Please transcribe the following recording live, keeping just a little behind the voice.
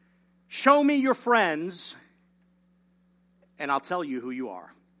show me your friends, and I'll tell you who you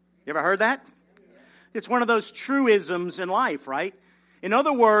are. You ever heard that? It's one of those truisms in life, right? In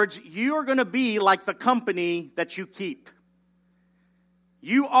other words, you are going to be like the company that you keep.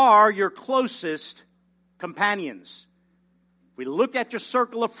 You are your closest companions. If we look at your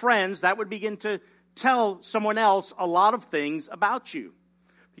circle of friends, that would begin to tell someone else a lot of things about you.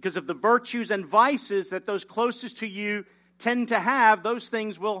 Because of the virtues and vices that those closest to you tend to have, those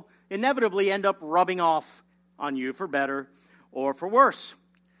things will inevitably end up rubbing off on you for better or for worse.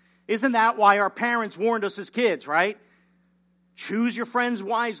 Isn't that why our parents warned us as kids, right? Choose your friends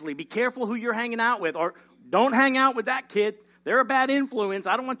wisely. Be careful who you're hanging out with. Or don't hang out with that kid. They're a bad influence.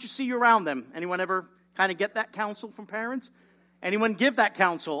 I don't want you to see you around them. Anyone ever kind of get that counsel from parents? Anyone give that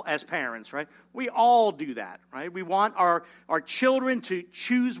counsel as parents, right? We all do that, right? We want our children to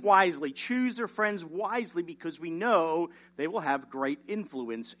choose wisely, choose their friends wisely, because we know they will have great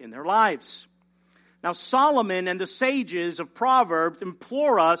influence in their lives. Now, Solomon and the sages of Proverbs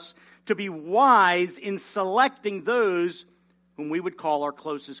implore us to be wise in selecting those whom we would call our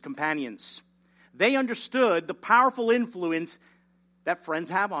closest companions. They understood the powerful influence that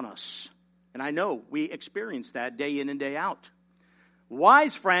friends have on us. And I know we experience that day in and day out.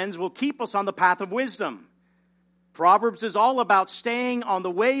 Wise friends will keep us on the path of wisdom. Proverbs is all about staying on the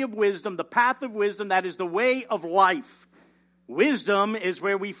way of wisdom, the path of wisdom, that is the way of life. Wisdom is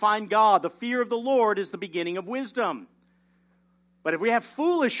where we find God. The fear of the Lord is the beginning of wisdom. But if we have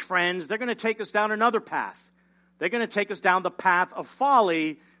foolish friends, they're going to take us down another path. They're going to take us down the path of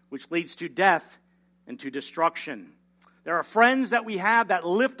folly, which leads to death and to destruction. There are friends that we have that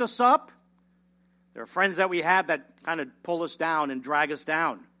lift us up. There are friends that we have that kind of pull us down and drag us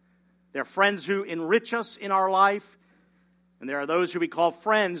down. There are friends who enrich us in our life. And there are those who we call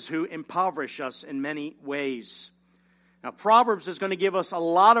friends who impoverish us in many ways. Now, Proverbs is going to give us a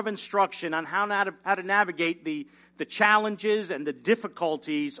lot of instruction on how to navigate the challenges and the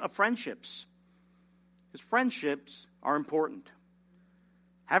difficulties of friendships. Because friendships are important.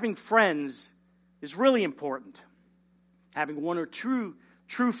 Having friends is really important. Having one or two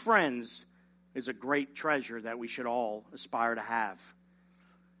true friends is a great treasure that we should all aspire to have.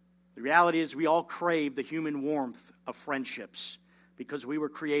 The reality is we all crave the human warmth of friendships because we were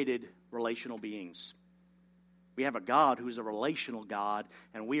created relational beings. We have a God who is a relational God,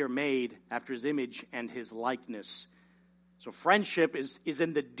 and we are made after His image and His likeness. So friendship is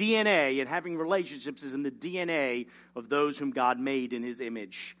in the DNA, and having relationships is in the DNA of those whom God made in His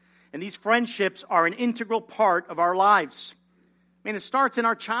image. And these friendships are an integral part of our lives. I mean, it starts in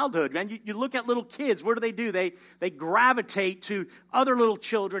our childhood, man. You look at little kids, what do? They gravitate to other little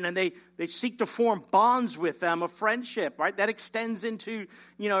children, and they seek to form bonds with them of friendship, right? That extends into,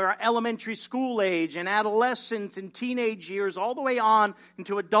 our elementary school age and adolescence and teenage years, all the way on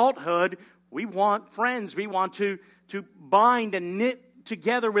into adulthood. We want friends. We want to bind and knit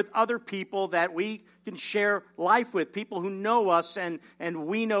together with other people that we can share life with, people who know us and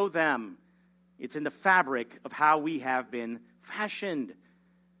we know them. It's in the fabric of how we have been fashioned.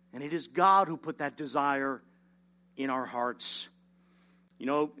 And it is God who put that desire in our hearts.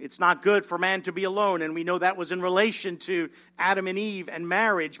 It's not good for man to be alone, and we know that was in relation to Adam and Eve and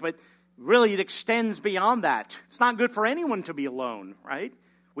marriage, but really it extends beyond that. It's not good for anyone to be alone, right?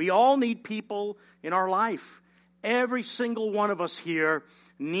 We all need people in our life. Every single one of us here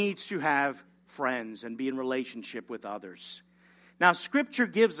needs to have friends and be in relationship with others. Now, Scripture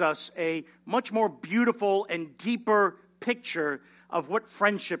gives us a much more beautiful and deeper picture of what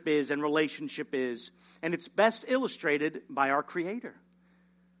friendship is and relationship is, and it's best illustrated by our Creator.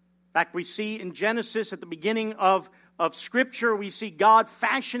 In fact, we see in Genesis at the beginning of Scripture, we see God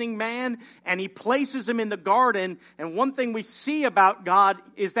fashioning man, and He places him in the garden, and one thing we see about God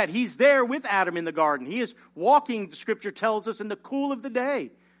is that He's there with Adam in the garden. He is walking, the Scripture tells us, in the cool of the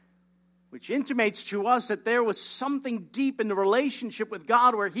day, which intimates to us that there was something deep in the relationship with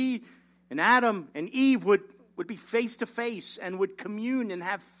God where He and Adam and Eve would be face to face and would commune and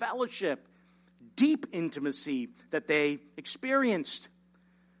have fellowship, deep intimacy that they experienced.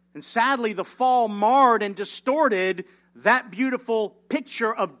 And sadly, the fall marred and distorted that beautiful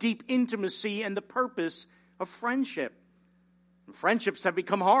picture of deep intimacy and the purpose of friendship. And friendships have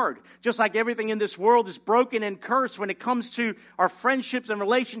become hard. Just like everything in this world is broken and cursed, when it comes to our friendships and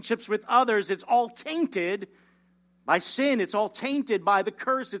relationships with others, it's all tainted by sin. It's all tainted by the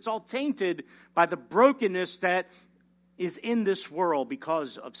curse. It's all tainted by the brokenness that is in this world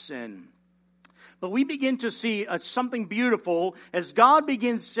because of sin. But we begin to see something beautiful as God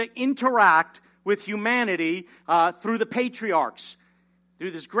begins to interact with humanity through the patriarchs.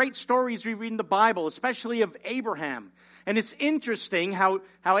 Through these great stories we read in the Bible, especially of Abraham. And it's interesting how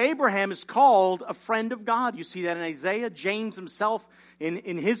Abraham is called a friend of God. You see that in Isaiah. James himself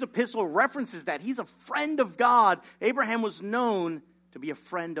in his epistle references that. He's a friend of God. Abraham was known to be a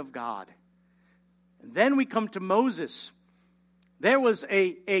friend of God. And then we come to Moses. There was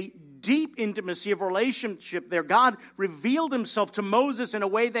a deep intimacy of relationship there. God revealed himself to Moses in a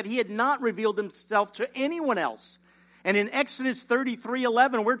way that he had not revealed himself to anyone else. And in Exodus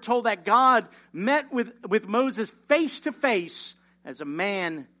 33:11, we're told that God met with Moses face to face as a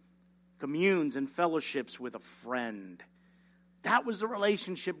man communes and fellowships with a friend. That was the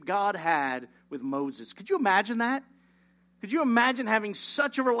relationship God had with Moses. Could you imagine that? Could you imagine having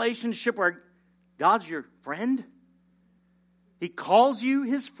such a relationship where God's your friend? He calls you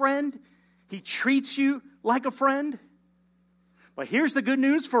his friend. He treats you like a friend. But here's the good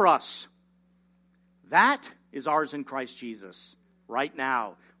news for us. That is ours in Christ Jesus right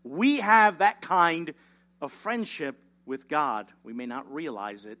now. We have that kind of friendship with God. We may not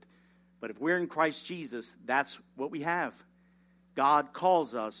realize it, but if we're in Christ Jesus, that's what we have. God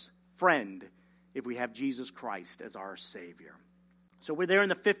calls us friend if we have Jesus Christ as our Savior. So we're there in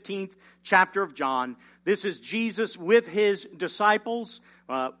the 15th chapter of John. This is Jesus with his disciples.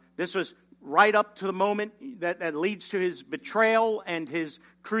 This was right up to the moment that leads to his betrayal and his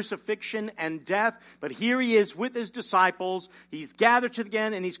crucifixion and death. But here he is with his disciples. He's gathered to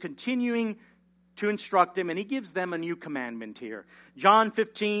again, and he's continuing to instruct them, and he gives them a new commandment here. John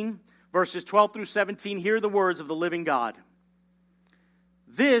 15, verses 12 through 17, hear the words of the living God.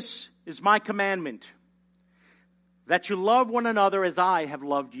 This is my commandment, that you love one another as I have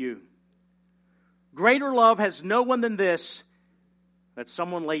loved you. Greater love has no one than this, that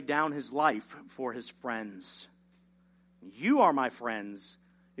someone laid down his life for his friends. You are my friends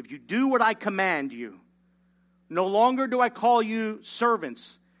if you do what I command you. No longer do I call you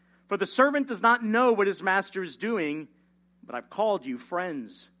servants, for the servant does not know what his master is doing, but I've called you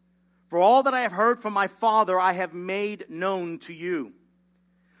friends. For all that I have heard from my Father I have made known to you.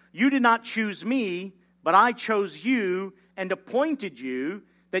 You did not choose me, but I chose you and appointed you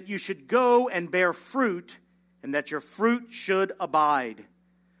that you should go and bear fruit, and that your fruit should abide,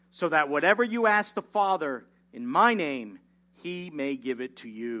 so that whatever you ask the Father in my name, he may give it to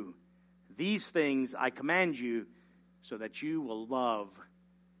you. These things I command you, so that you will love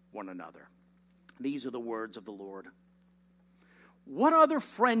one another. These are the words of the Lord. What other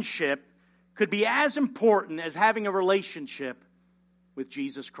friendship could be as important as having a relationship with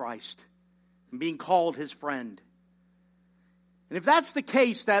Jesus Christ and being called his friend? And if that's the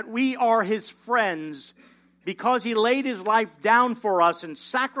case, that we are his friends because he laid his life down for us in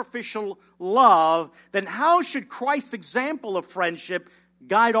sacrificial love, then how should Christ's example of friendship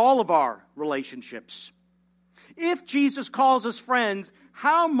guide all of our relationships? If Jesus calls us friends,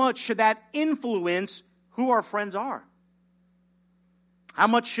 how much should that influence who our friends are? How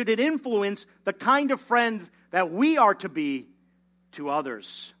much should it influence the kind of friends that we are to be to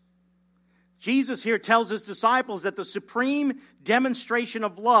others? Jesus here tells his disciples that the supreme demonstration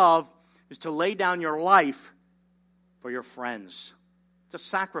of love is to lay down your life for your friends. It's a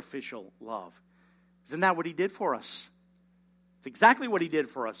sacrificial love. Isn't that what he did for us? It's exactly what he did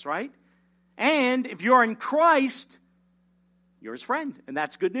for us, right? And if you're in Christ, you're his friend, and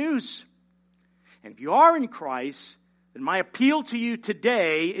that's good news. And if you are in Christ, then my appeal to you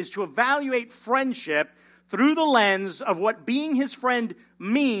today is to evaluate friendship through the lens of what being his friend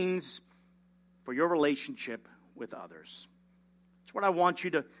means for your relationship with others. It's what I want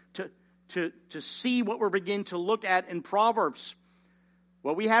you to see, what we're beginning to look at in Proverbs.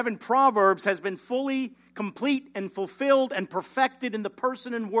 What we have in Proverbs has been fully complete and fulfilled and perfected in the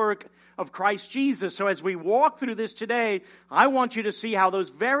person and work of Christ Jesus. So as we walk through this today, I want you to see how those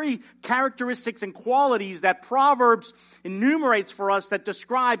very characteristics and qualities that Proverbs enumerates for us that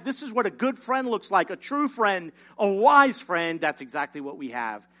describe this is what a good friend looks like, a true friend, a wise friend. That's exactly what we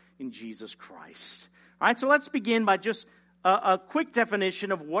have in Jesus Christ. All right, so let's begin by just a quick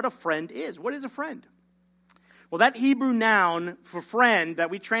definition of what a friend is. What is a friend? Well, that Hebrew noun for friend that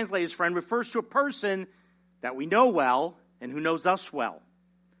we translate as friend refers to a person that we know well and who knows us well.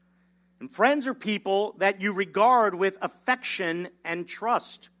 And friends are people that you regard with affection and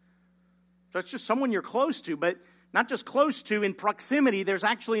trust. So it's just someone you're close to, but not just close to in proximity. There's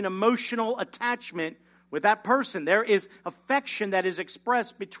actually an emotional attachment with that person. There is affection that is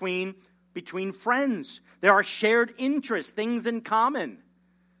expressed between friends. There are shared interests, things in common.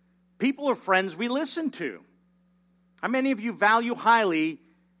 People are friends we listen to. How many of you value highly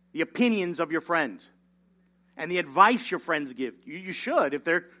the opinions of your friends and the advice your friends give? You should. If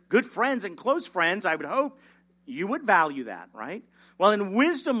they're good friends and close friends, I would hope you would value that, right? Well, in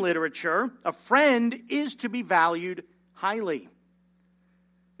wisdom literature, a friend is to be valued highly.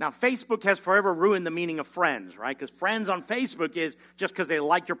 Now, Facebook has forever ruined the meaning of friends, right? Because friends on Facebook is just because they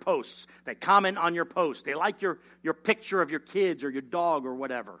like your posts. They comment on your post. They like your picture of your kids or your dog or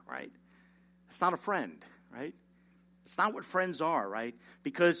whatever, right? It's not a friend, right? It's not what friends are, right?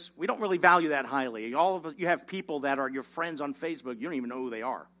 Because we don't really value that highly. All of us, you have people that are your friends on Facebook. You don't even know who they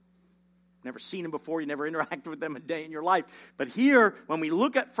are. Never seen them before. You never interacted with them a day in your life. But here, when we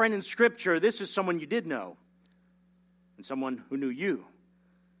look at friend in Scripture, this is someone you did know. And someone who knew you.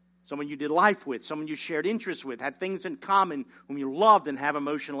 Someone you did life with, someone you shared interests with, had things in common, whom you loved and have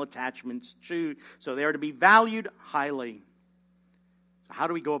emotional attachments to. So they are to be valued highly. So how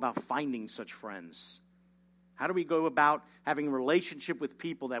do we go about finding such friends? How do we go about having a relationship with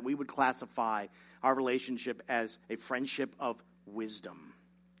people that we would classify our relationship as a friendship of wisdom?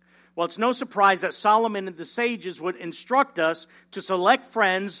 Well, it's no surprise that Solomon and the sages would instruct us to select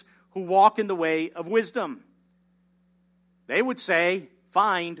friends who walk in the way of wisdom. They would say,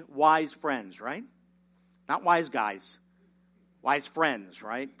 find wise friends, right? Not wise guys. Wise friends,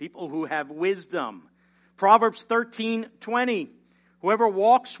 right? People who have wisdom. Proverbs 13:20. Whoever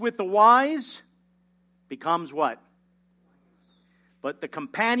walks with the wise becomes what? But the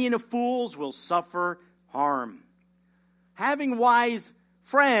companion of fools will suffer harm. Having wise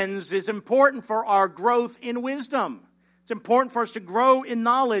friends is important for our growth in wisdom. It's important for us to grow in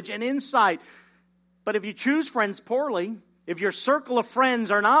knowledge and insight. But if you choose friends poorly, if your circle of friends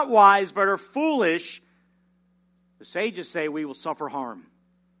are not wise but are foolish, the sages say we will suffer harm.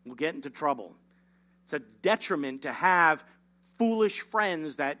 We'll get into trouble. It's a detriment to have foolish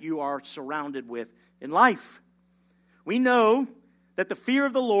friends that you are surrounded with in life. We know that the fear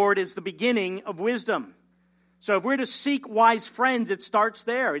of the Lord is the beginning of wisdom. So if we're to seek wise friends, it starts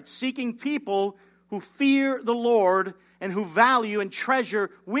there. It's seeking people who fear the Lord and who value and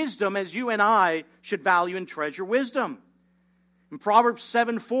treasure wisdom as you and I should value and treasure wisdom. In Proverbs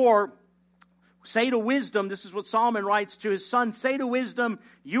 7:4, say to wisdom, this is what Solomon writes to his son, say to wisdom,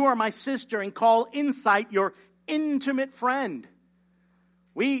 you are my sister, and call insight your intimate friend.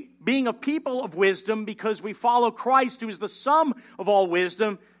 We, being a people of wisdom, because we follow Christ, who is the sum of all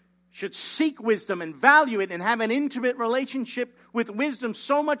wisdom, should seek wisdom and value it and have an intimate relationship with wisdom,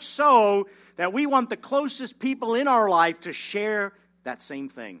 so much so that we want the closest people in our life to share that same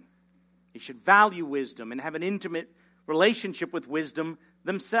thing. They should value wisdom and have an intimate relationship with wisdom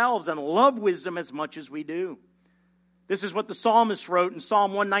themselves and love wisdom as much as we do. This is what the psalmist wrote in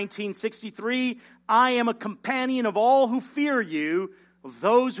Psalm 119:63. I am a companion of all who fear you, of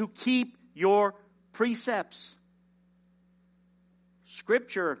those who keep your precepts.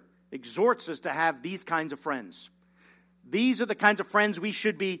 Scripture exhorts us to have these kinds of friends. These are the kinds of friends we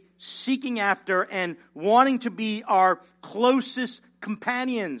should be seeking after and wanting to be our closest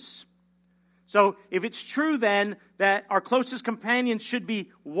companions. So if it's true then that our closest companions should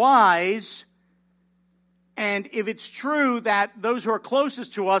be wise, and if it's true that those who are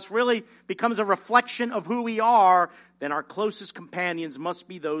closest to us really becomes a reflection of who we are, then our closest companions must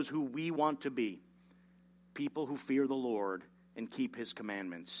be those who we want to be. People who fear the Lord and keep His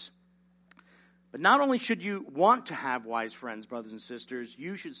commandments. But not only should you want to have wise friends, brothers and sisters,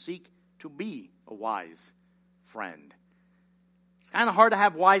 you should seek to be a wise friend. It's kind of hard to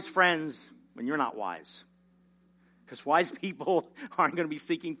have wise friends when you're not wise. Because wise people aren't going to be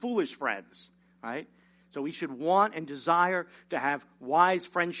seeking foolish friends, right? So we should want and desire to have wise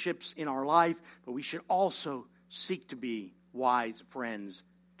friendships in our life, but we should also seek to be wise friends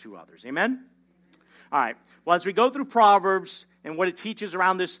to others. Amen? All right. Well, as we go through Proverbs and what it teaches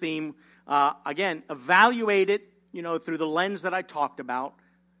around this theme, again, evaluate it, through the lens that I talked about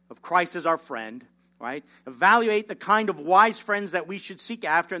of Christ as our friend, right? Evaluate the kind of wise friends that we should seek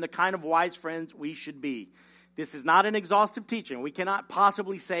after and the kind of wise friends we should be. This is not an exhaustive teaching. We cannot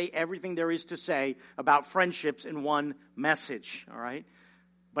possibly say everything there is to say about friendships in one message, all right?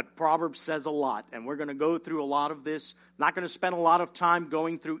 But Proverbs says a lot, and we're going to go through a lot of this. I'm not going to spend a lot of time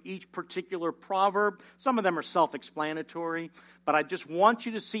going through each particular proverb. Some of them are self-explanatory, but I just want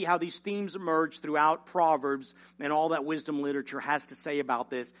you to see how these themes emerge throughout Proverbs and all that wisdom literature has to say about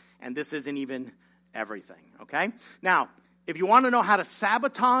this, and this isn't even everything, okay? Now, if you want to know how to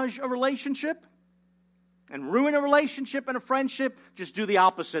sabotage a relationship and ruin a relationship and a friendship, just do the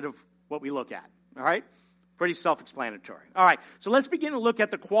opposite of what we look at, all right? Pretty self-explanatory. All right, so let's begin to look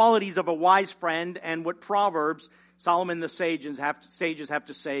at the qualities of a wise friend and what Proverbs, Solomon the sages have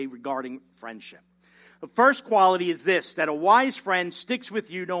to say regarding friendship. The first quality is this, that a wise friend sticks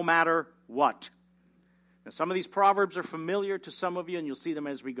with you no matter what. Now, some of these proverbs are familiar to some of you, and you'll see them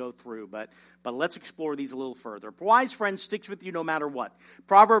as we go through, but let's explore these a little further. A wise friend sticks with you no matter what.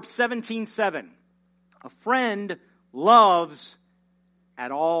 Proverbs 17:7. A friend loves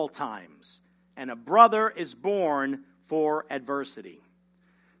at all times, and a brother is born for adversity.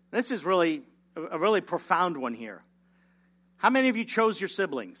 This is really a really profound one here. How many of you chose your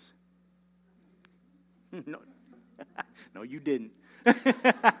siblings? No, no, you didn't.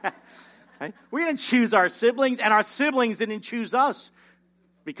 Right? We didn't choose our siblings, and our siblings didn't choose us.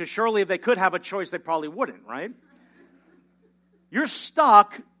 Because surely if they could have a choice, they probably wouldn't, right? You're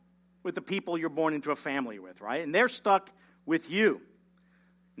stuck with the people you're born into a family with, right? And they're stuck with you.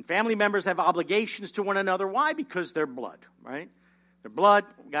 And family members have obligations to one another. Why? Because they're blood, right? They're blood.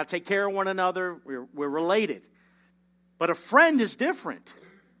 We've got to take care of one another. We're related. But a friend is different.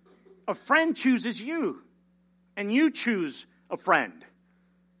 A friend chooses you, and you choose a friend.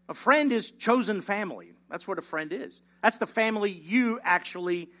 A friend is chosen family. That's what a friend is. That's the family you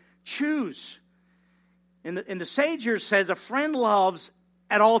actually choose. And the sage here says a friend loves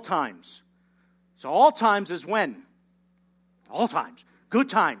at all times. So all times is when? All times. Good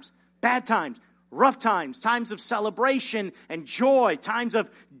times, bad times, rough times, times of celebration and joy, times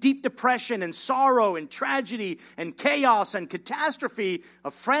of deep depression and sorrow and tragedy and chaos and catastrophe.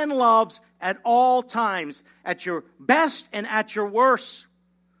 A friend loves at all times, at your best and at your worst.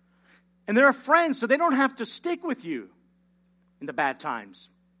 And they're friends, so they don't have to stick with you in the bad times,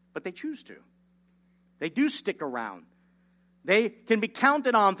 but they choose to. They do stick around. They can be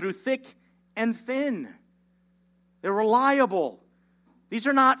counted on through thick and thin. They're reliable. These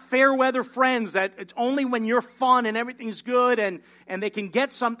are not fair weather friends that it's only when you're fun and everything's good and they can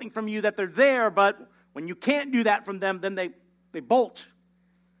get something from you that they're there, but when you can't do that from them, then they bolt.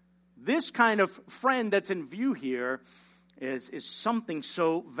 This kind of friend that's in view here is something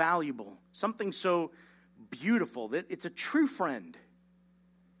so valuable, something so beautiful. It's a true friend.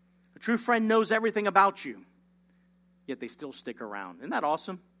 A true friend knows everything about you, yet they still stick around. Isn't that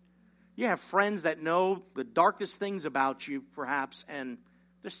awesome? You have friends that know the darkest things about you, perhaps, and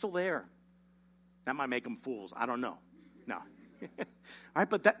they're still there. That might make them fools. I don't know. No. All right,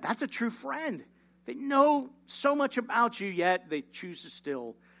 but that's a true friend. They know so much about you, yet they choose to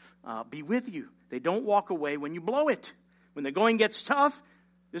still be with you. They don't walk away when you blow it. When the going gets tough,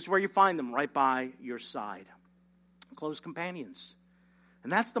 this is where you find them, right by your side. Close companions.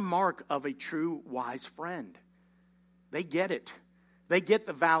 And that's the mark of a true wise friend. They get it. They get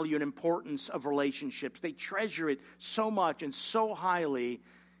the value and importance of relationships. They treasure it so much and so highly,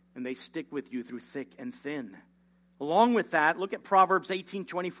 and they stick with you through thick and thin. Along with that, look at Proverbs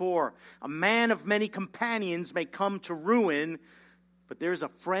 18:24. A man of many companions may come to ruin, but there's a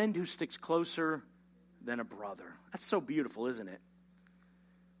friend who sticks closer than a brother. That's so beautiful, isn't it?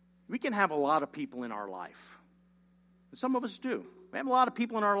 We can have a lot of people in our life. And some of us do. We have a lot of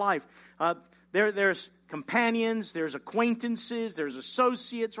people in our life. There's companions, there's acquaintances, there's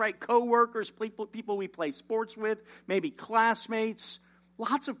associates, right? Co-workers, people we play sports with, maybe classmates.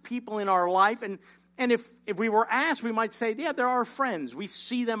 Lots of people in our life. And if we were asked, we might say, yeah, they're our friends. We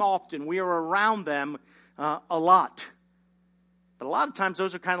see them often. We are around them a lot. But a lot of times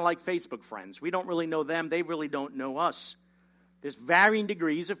those are kind of like Facebook friends. We don't really know them. They really don't know us. There's varying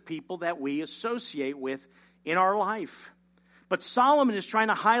degrees of people that we associate with in our life. But Solomon is trying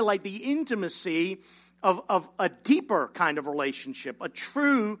to highlight the intimacy of a deeper kind of relationship, a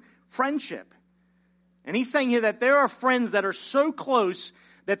true friendship. And he's saying here that there are friends that are so close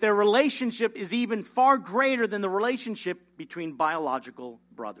that their relationship is even far greater than the relationship between biological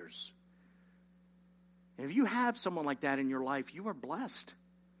brothers. And if you have someone like that in your life, you are blessed.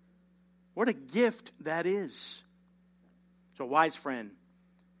 What a gift that is. So a wise friend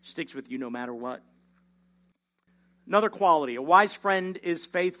sticks with you no matter what. Another quality, a wise friend is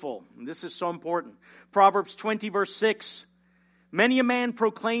faithful. And this is so important. Proverbs 20, verse 6. Many a man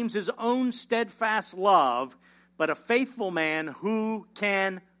proclaims his own steadfast love, but a faithful man who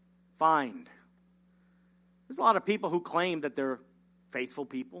can find? There's a lot of people who claim that they're faithful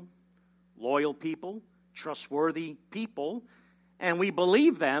people, loyal people, trustworthy people, and we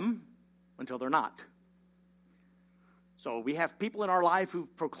believe them until they're not. So we have people in our life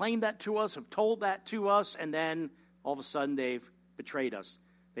who've proclaimed that to us, have told that to us, and then all of a sudden they've betrayed us.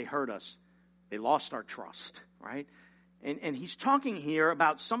 They hurt us. They lost our trust, right? And he's talking here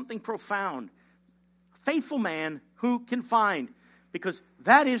about something profound. Faithful man who can find, because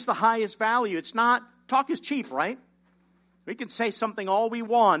that is the highest value. It's not, talk is cheap, right? We can say something all we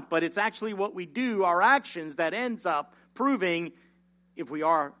want, but it's actually what we do, our actions, that ends up proving if we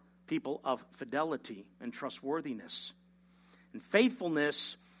are people of fidelity and trustworthiness. And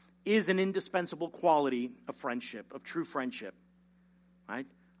faithfulness is an indispensable quality of friendship, of true friendship, right?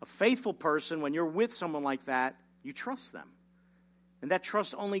 A faithful person, when you're with someone like that, you trust them. And that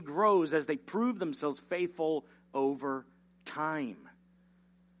trust only grows as they prove themselves faithful over time.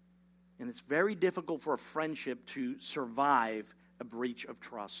 And it's very difficult for a friendship to survive a breach of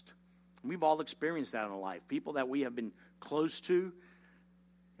trust. And we've all experienced that in life. People that we have been close to,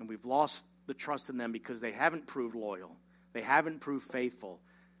 and we've lost the trust in them because they haven't proved loyal. They haven't proved faithful.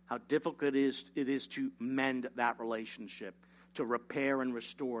 How difficult it is to mend that relationship, to repair and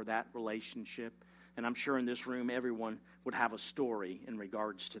restore that relationship. And I'm sure in this room, everyone would have a story in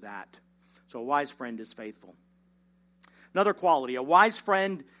regards to that. So a wise friend is faithful. Another quality, a wise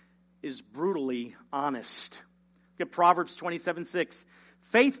friend is brutally honest. Look at Proverbs 27:6.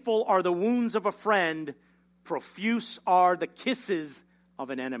 Faithful are the wounds of a friend, profuse are the kisses of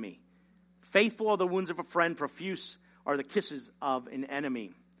an enemy. Faithful are the wounds of a friend, profuse are the kisses of an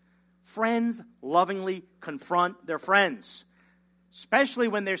enemy. Friends lovingly confront their friends, especially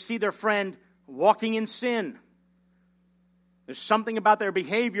when they see their friend walking in sin. There's something about their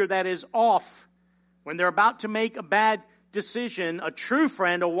behavior that is off. When they're about to make a bad decision, a true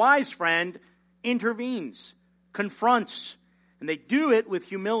friend, a wise friend, intervenes, confronts, and they do it with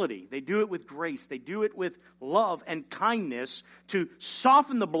humility. They do it with grace. They do it with love and kindness to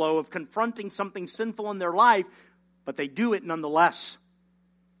soften the blow of confronting something sinful in their life, but they do it nonetheless.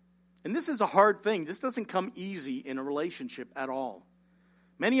 And this is a hard thing. This doesn't come easy in a relationship at all.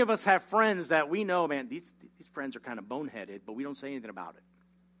 Many of us have friends that we know, man, these friends are kind of boneheaded, but we don't say anything about it.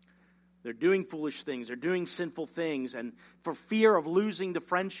 They're doing foolish things. They're doing sinful things. And for fear of losing the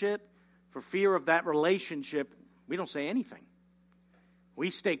friendship, for fear of that relationship, we don't say anything. We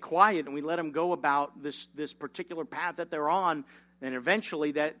stay quiet and we let them go about this particular path that they're on, and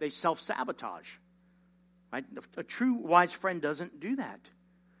eventually that they self-sabotage. Right? A true wise friend doesn't do that.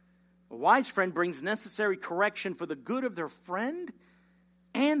 A wise friend brings necessary correction for the good of their friend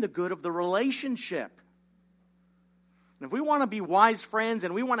and the good of the relationship. And if we want to be wise friends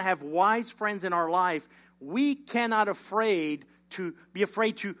and we want to have wise friends in our life, we cannot be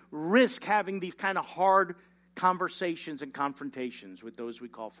afraid to risk having these kind of hard conversations and confrontations with those we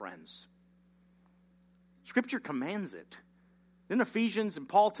call friends. Scripture commands it. In Ephesians, and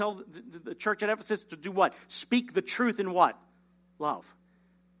Paul tells the church at Ephesus to do what? Speak the truth in what? Love.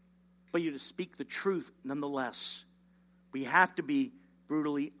 But you to speak the truth nonetheless. We have to be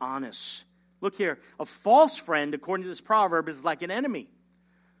brutally honest. Look here, a false friend, according to this proverb, is like an enemy.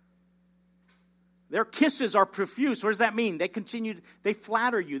 Their kisses are profuse. What does that mean? They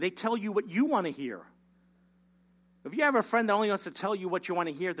flatter you. They tell you what you want to hear. If you have a friend that only wants to tell you what you want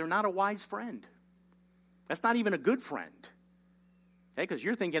to hear, they're not a wise friend. That's not even a good friend. Okay, because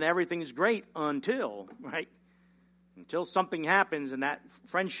you're thinking everything's great until something happens and that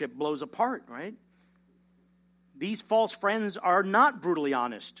friendship blows apart, right? These false friends are not brutally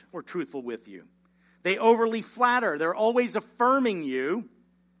honest or truthful with you. They overly flatter. They're always affirming you.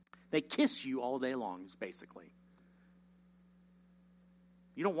 They kiss you all day long, basically.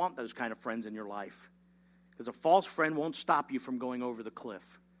 You don't want those kind of friends in your life. Because a false friend won't stop you from going over the cliff.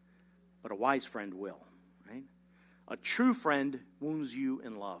 But a wise friend will. Right? A true friend wounds you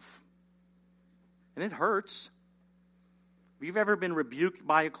in love. And it hurts. Have you ever been rebuked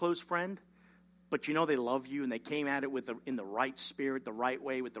by a close friend? But you know they love you and they came at it in the right spirit, the right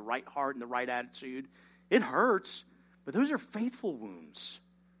way, with the right heart and the right attitude. It hurts, but those are faithful wounds.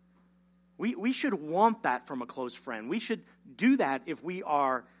 We should want that from a close friend. We should do that if we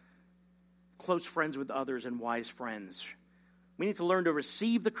are close friends with others and wise friends. We need to learn to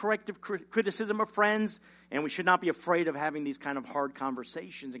receive the corrective criticism of friends, and we should not be afraid of having these kind of hard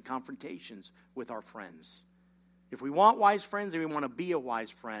conversations and confrontations with our friends. If we want wise friends and we want to be a wise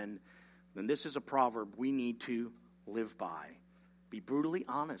friend, then this is a proverb we need to live by. Be brutally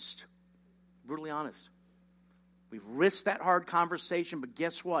honest. Brutally honest. We've risked that hard conversation, but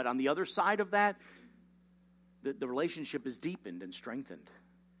guess what? On the other side of that, the relationship is deepened and strengthened.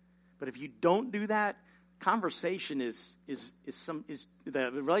 But if you don't do that, conversation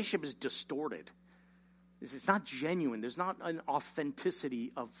the relationship is distorted. It's not genuine. There's not an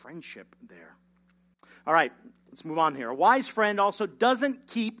authenticity of friendship there. All right, let's move on here. A wise friend also doesn't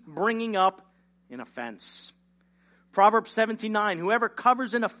keep bringing up an offense. Proverbs 17:9, whoever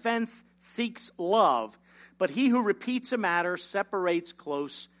covers an offense seeks love, but he who repeats a matter separates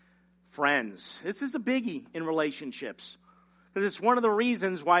close friends. This is a biggie in relationships. Because it's one of the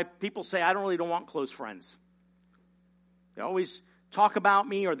reasons why people say, I don't want close friends. They always talk about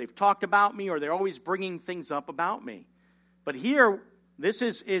me, or they've talked about me, or they're always bringing things up about me. But here, this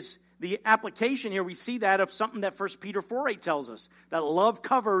is the application here. We see that of something that 1 Peter 4:8 tells us, that love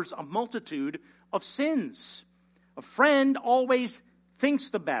covers a multitude of sins. A friend always thinks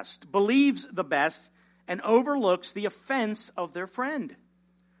the best, believes the best, and overlooks the offense of their friend.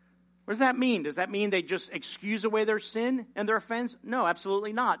 What does that mean? Does that mean they just excuse away their sin and their offense? No,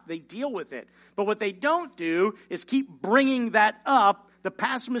 absolutely not. They deal with it. But what they don't do is keep bringing that up, the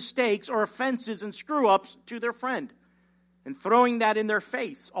past mistakes or offenses and screw-ups, to their friend and throwing that in their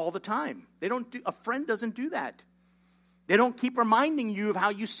face all the time. A friend doesn't do that. They don't keep reminding you of how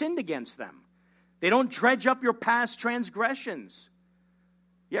you sinned against them. They don't dredge up your past transgressions.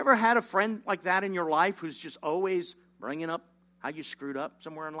 You ever had a friend like that in your life who's just always bringing up how you screwed up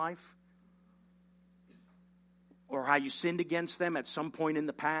somewhere in life? Or how you sinned against them at some point in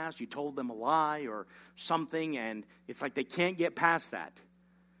the past. You told them a lie or something, and it's like they can't get past that.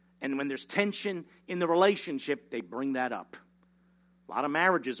 And when there's tension in the relationship, they bring that up. A lot of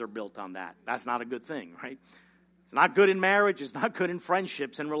marriages are built on that. That's not a good thing, right? It's not good in marriage. It's not good in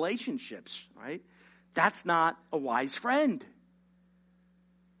friendships and relationships, right? That's not a wise friend.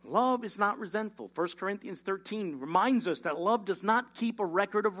 Love is not resentful. 1 Corinthians 13 reminds us that love does not keep a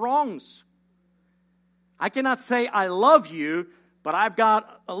record of wrongs. I cannot say I love you, but I've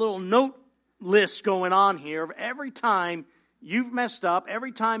got a little note list going on here of every time you've messed up,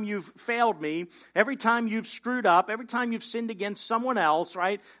 every time you've failed me, every time you've screwed up, every time you've sinned against someone else,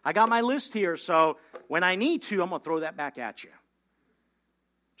 right? I got my list here, so when I need to, I'm going to throw that back at you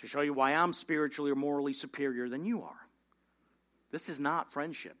to show you why I'm spiritually or morally superior than you are. This is not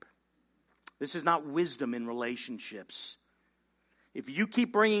friendship. This is not wisdom in relationships. If you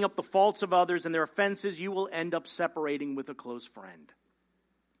keep bringing up the faults of others and their offenses, you will end up separating with a close friend.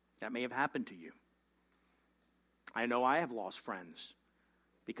 That may have happened to you. I know I have lost friends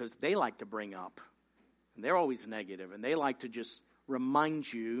because they like to bring up, and they're always negative, and they like to just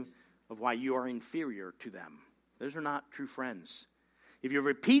remind you of why you are inferior to them. Those are not true friends. If you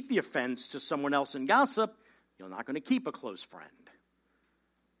repeat the offense to someone else in gossip, you're not going to keep a close friend.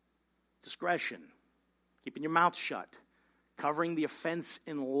 Discretion, keeping your mouth shut, covering the offense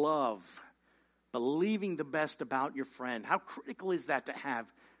in love, believing the best about your friend. How critical is that to have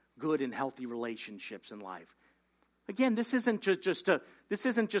good and healthy relationships in life? Again, this isn't just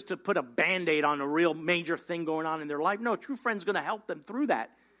to put a Band-Aid on a real major thing going on in their life. No, a true friend's going to help them through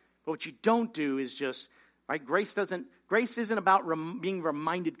that. But what you don't do is just, right? Grace isn't about being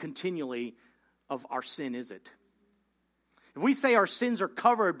reminded continually of our sin, is it? If we say our sins are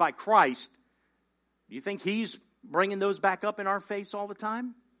covered by Christ, do you think He's bringing those back up in our face all the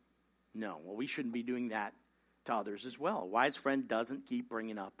time? No. Well, we shouldn't be doing that to others as well. A wise friend doesn't keep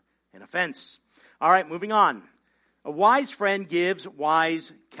bringing up an offense. All right, moving on. A wise friend gives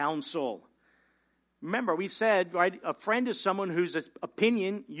wise counsel. Remember, we said, right, a friend is someone whose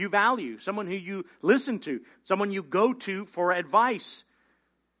opinion you value, someone who you listen to, someone you go to for advice.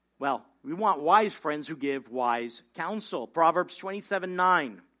 Well, we want wise friends who give wise counsel. Proverbs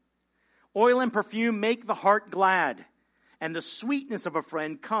 27:9. Oil and perfume make the heart glad, and the sweetness of a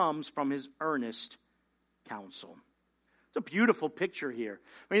friend comes from his earnest counsel. It's a beautiful picture here.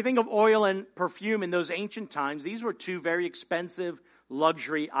 When you think of oil and perfume in those ancient times, these were two very expensive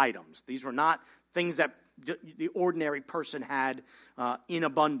luxury items. These were not things that the ordinary person had in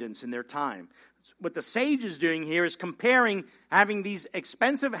abundance in their time. What the sage is doing here is comparing having these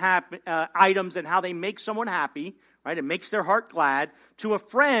expensive items and how they make someone happy, right? It makes their heart glad, to a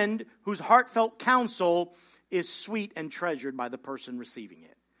friend whose heartfelt counsel is sweet and treasured by the person receiving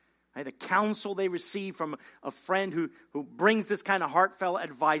it. Right? The counsel they receive from a friend who brings this kind of heartfelt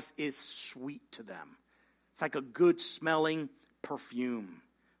advice is sweet to them. It's like a good smelling perfume,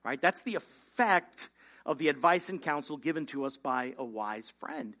 right? That's the effect of the advice and counsel given to us by a wise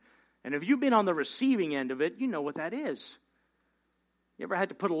friend. And if you've been on the receiving end of it, you know what that is. You ever had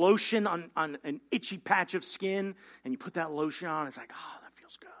to put a lotion on an itchy patch of skin, and you put that lotion on, it's like, oh, that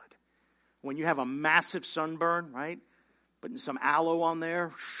feels good. When you have a massive sunburn, right? Putting some aloe on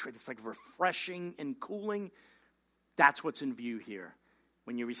there, it's like refreshing and cooling. That's what's in view here.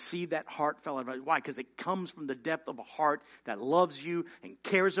 When you receive that heartfelt advice. Why? Because it comes from the depth of a heart that loves you and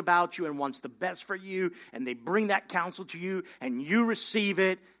cares about you and wants the best for you. And they bring that counsel to you and you receive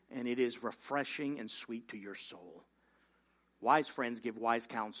it. And it is refreshing and sweet to your soul. Wise friends give wise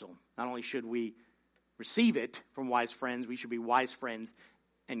counsel. Not only should we receive it from wise friends, we should be wise friends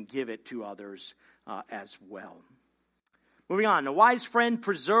and give it to others as well. Moving on. A wise friend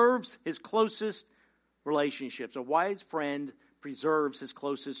preserves his closest relationships. A wise friend preserves his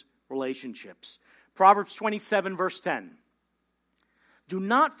closest relationships. Proverbs 27, verse 10. Do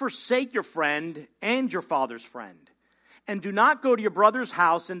not forsake your friend and your father's friend, and do not go to your brother's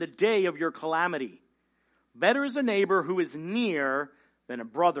house in the day of your calamity. Better is a neighbor who is near than a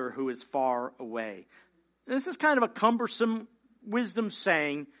brother who is far away. This is kind of a cumbersome wisdom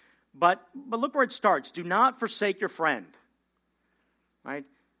saying, but look where it starts. Do not forsake your friend. Right?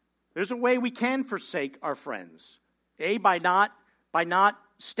 There's a way we can forsake our friends. By not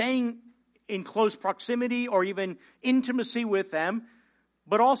staying in close proximity or even intimacy with them,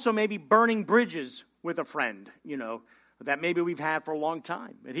 but also maybe burning bridges with a friend, that maybe we've had for a long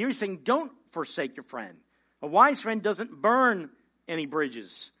time. And here he's saying, don't forsake your friend. A wise friend doesn't burn any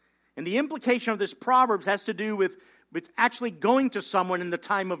bridges. And the implication of this Proverbs has to do with actually going to someone in the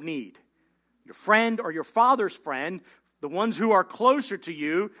time of need. Your friend or your father's friend, the ones who are closer to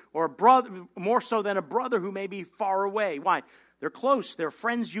you, or a brother, more so than a brother who may be far away. Why? They're close. They're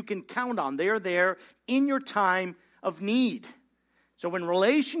friends you can count on. They're there in your time of need. So when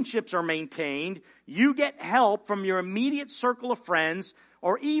relationships are maintained, you get help from your immediate circle of friends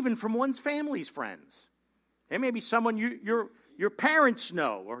or even from one's family's friends. There may be someone your parents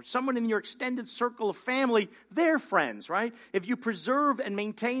know or someone in your extended circle of family, their friends, right? If you preserve and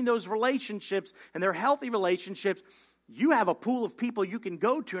maintain those relationships and they're healthy relationships, you have a pool of people you can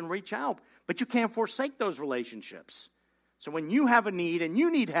go to and reach out, but you can't forsake those relationships. So when you have a need and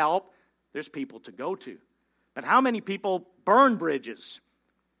you need help, there's people to go to. But how many people burn bridges,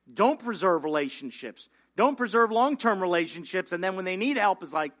 don't preserve relationships, don't preserve long-term relationships, and then when they need help,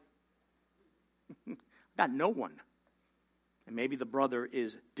 it's like, got no one. And maybe the brother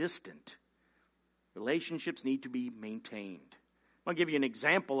is distant. Relationships need to be maintained. I'll give you an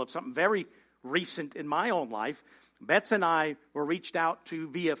example of something very recent in my own life. Bets and I were reached out to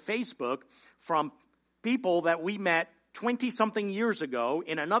via Facebook from people that we met 20-something years ago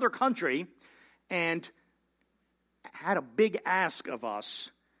in another country and had a big ask of us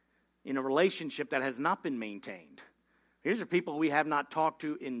in a relationship that has not been maintained. These are people we have not talked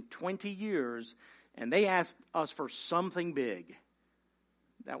to in 20 years, and they asked us for something big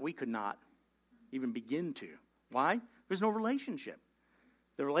that we could not even begin to. Why? There's no relationship.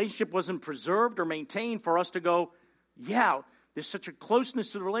 The relationship wasn't preserved or maintained for us to go, yeah, there's such a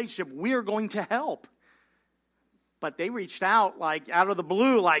closeness to the relationship, we're going to help. But they reached out like out of the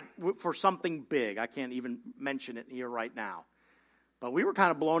blue, like for something big. I can't even mention it here right now. But we were kind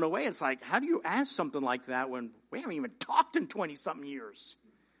of blown away. It's like, how do you ask something like that when we haven't even talked in 20-something years?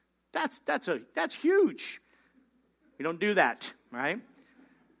 That's huge. We don't do that, right?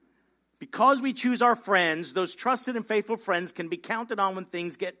 Because we choose our friends, those trusted and faithful friends can be counted on when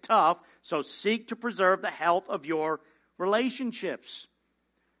things get tough. So seek to preserve the health of your relationships.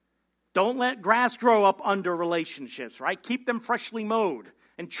 Don't let grass grow up under relationships, right? Keep them freshly mowed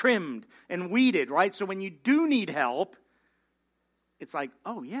and trimmed and weeded, right? So when you do need help, it's like,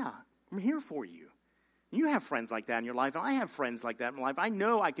 oh yeah, I'm here for you. You have friends like that in your life, and I have friends like that in my life. I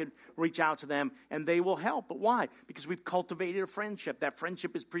know I could reach out to them, and they will help. But why? Because we've cultivated a friendship. That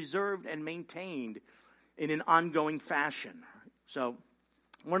friendship is preserved and maintained in an ongoing fashion. So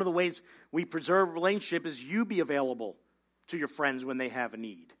one of the ways we preserve a relationship is you be available to your friends when they have a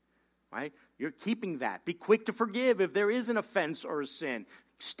need. Right? You're keeping that. Be quick to forgive if there is an offense or a sin.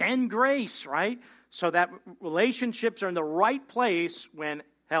 Extend grace, right? So that relationships are in the right place when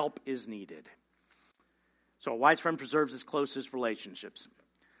help is needed. So a wise friend preserves his closest relationships.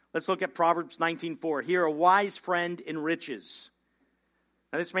 Let's look at Proverbs 19:4. Here, a wise friend enriches.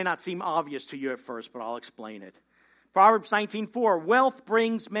 Now, this may not seem obvious to you at first, but I'll explain it. Proverbs 19:4. Wealth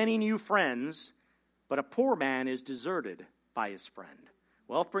brings many new friends, but a poor man is deserted by his friend.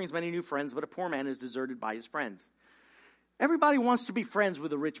 Wealth brings many new friends, but a poor man is deserted by his friends. Everybody wants to be friends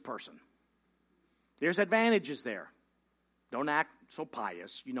with a rich person. There's advantages there. Don't act so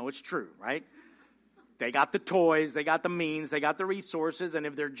pious. You know it's true, right? They got the toys, they got the means, they got the resources, and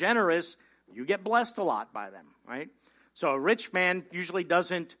if they're generous, you get blessed a lot by them, right? So a rich man usually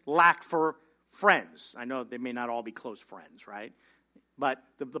doesn't lack for friends. I know they may not all be close friends, right? But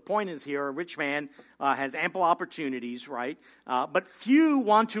the point is here, a rich man has ample opportunities, right? But few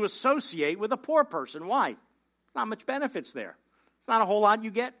want to associate with a poor person. Why? Not much benefits there. It's not a whole lot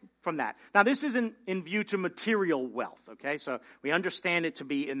you get from that. Now, this isn't in view to material wealth, okay? So we understand it to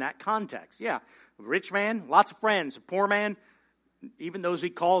be in that context. Yeah, a rich man, lots of friends. A poor man, even those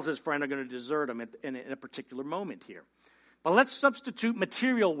he calls his friend are going to desert him in a particular moment here. But let's substitute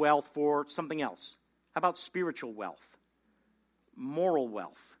material wealth for something else. How about spiritual wealth? Moral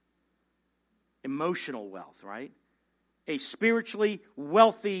wealth, emotional wealth, right? A spiritually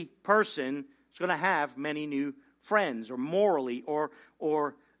wealthy person is going to have many new friends, or morally or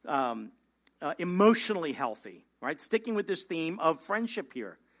emotionally healthy, right? Sticking with this theme of friendship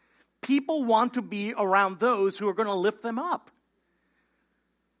here. People want to be around those who are going to lift them up.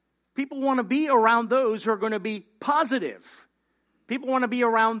 People want to be around those who are going to be positive. People want to be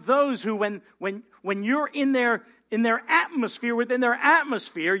around those who, when you're in their atmosphere, within their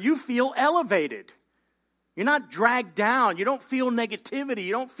atmosphere, you feel elevated. You're not dragged down. You don't feel negativity.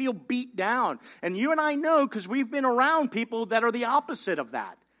 You don't feel beat down. And you and I know because we've been around people that are the opposite of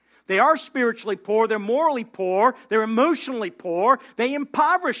that. They are spiritually poor. They're morally poor. They're emotionally poor. They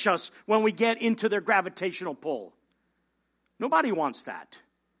impoverish us when we get into their gravitational pull. Nobody wants that.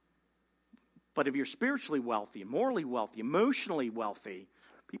 But if you're spiritually wealthy, morally wealthy, emotionally wealthy,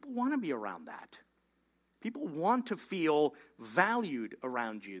 people want to be around that. People want to feel valued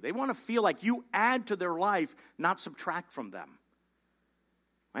around you. They want to feel like you add to their life, not subtract from them.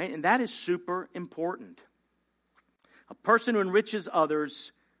 Right? And that is super important. A person who enriches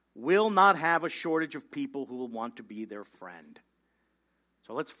others will not have a shortage of people who will want to be their friend.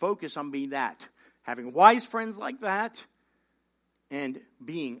 So let's focus on being that. Having wise friends like that and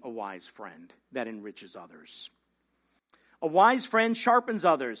being a wise friend that enriches others. A wise friend sharpens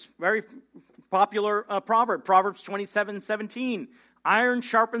others. Very popular proverb, Proverbs 27:17. Iron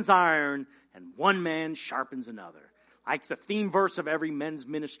sharpens iron, and one man sharpens another. It's the theme verse of every men's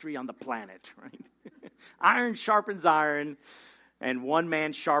ministry on the planet, right? Iron sharpens iron, and one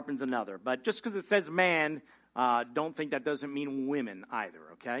man sharpens another. But just because it says man, don't think that doesn't mean women either,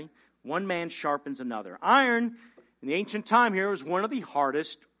 okay? One man sharpens another. Iron, in the ancient time here, was one of the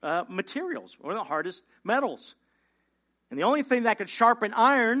hardest materials, one of the hardest metals. And the only thing that could sharpen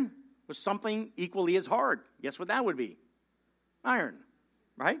iron was something equally as hard. Guess what that would be? Iron,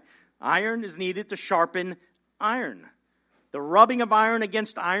 right? Iron is needed to sharpen iron. The rubbing of iron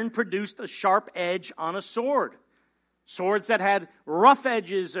against iron produced a sharp edge on a sword. Swords that had rough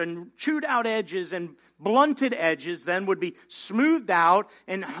edges and chewed out edges and blunted edges then would be smoothed out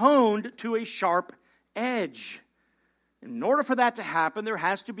and honed to a sharp edge. In order for that to happen, there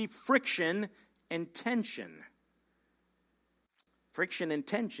has to be friction and tension. Friction and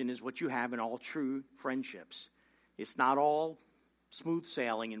tension is what you have in all true friendships. It's not all smooth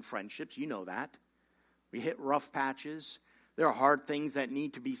sailing in friendships. You know that. We hit rough patches. There are hard things that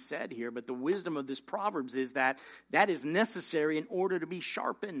need to be said here, but the wisdom of this Proverbs is that that is necessary in order to be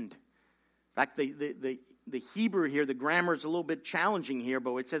sharpened. In fact, the Hebrew here, the grammar is a little bit challenging here,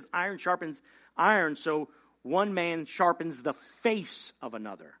 but it says iron sharpens iron, so one man sharpens the face of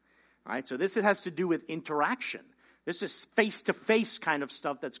another. All right, so this has to do with interaction. This is face-to-face kind of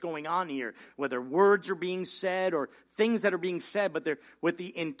stuff that's going on here, whether words are being said or things that are being said, but they're with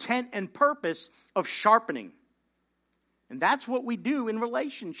the intent and purpose of sharpening. And that's what we do in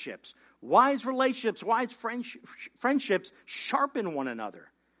relationships. Wise relationships, wise friendships sharpen one another.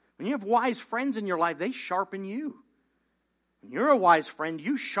 When you have wise friends in your life, they sharpen you. When you're a wise friend,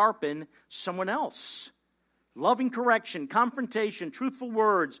 you sharpen someone else. Loving correction, confrontation, truthful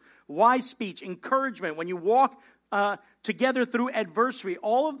words, wise speech, encouragement. When you walk together through adversity,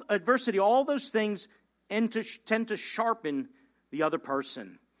 all those things tend to sharpen the other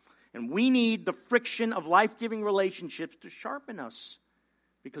person. And we need the friction of life-giving relationships to sharpen us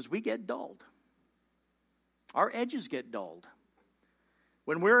because we get dulled. Our edges get dulled.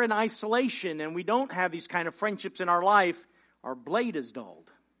 When we're in isolation and we don't have these kind of friendships in our life, our blade is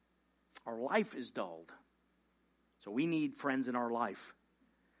dulled. Our life is dulled. So we need friends in our life.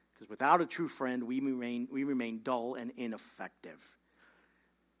 Because without a true friend, we remain dull and ineffective.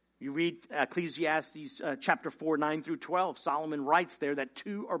 You read Ecclesiastes chapter 4, 9 through 12. Solomon writes there that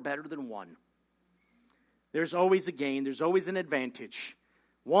two are better than one. There's always a gain. There's always an advantage.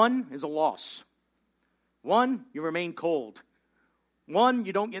 One is a loss. One, you remain cold. One,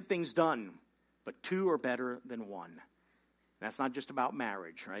 you don't get things done. But two are better than one. That's not just about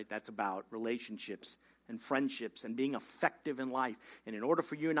marriage, right? That's about relationships and friendships and being effective in life. And in order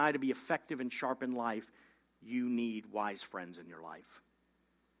for you and I to be effective and sharp in life, you need wise friends in your life.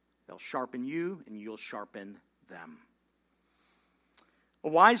 They'll sharpen you and you'll sharpen them. A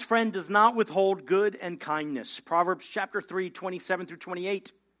wise friend does not withhold good and kindness. Proverbs chapter 3, 27 through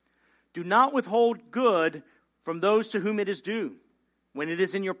 28. Do not withhold good from those to whom it is due, when it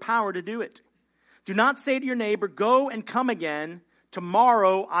is in your power to do it. Do not say to your neighbor, go and come again.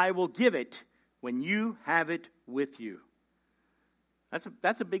 Tomorrow I will give it when you have it with you.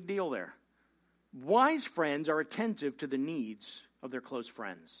 That's a big deal there. Wise friends are attentive to the needs of their close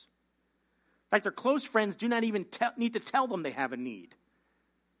friends. In fact, their close friends do not even need to tell them they have a need.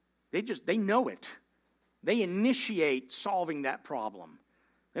 They know it. They initiate solving that problem.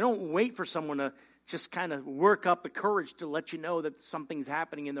 They don't wait for someone to just kind of work up the courage to let you know that something's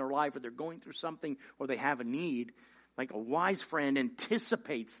happening in their life or they're going through something or they have a need. Like a wise friend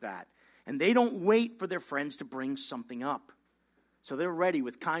anticipates that. And they don't wait for their friends to bring something up. So they're ready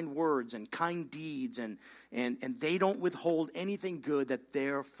with kind words and kind deeds and they don't withhold anything good that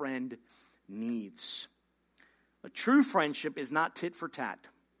their friend needs. A true friendship is not tit for tat.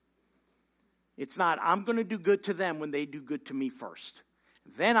 It's not, I'm going to do good to them when they do good to me first.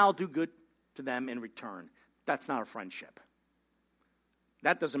 Then I'll do good to them in return. That's not a friendship.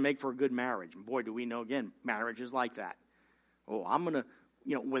 That doesn't make for a good marriage. And boy, do we know, again, marriage is like that. Oh, I'm going to,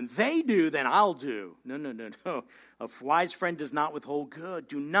 when they do, then I'll do. No. A wise friend does not withhold good.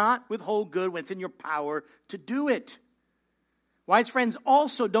 Do not withhold good when it's in your power to do it. Wise friends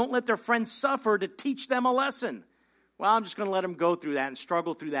also don't let their friends suffer to teach them a lesson. Well, I'm just going to let them go through that and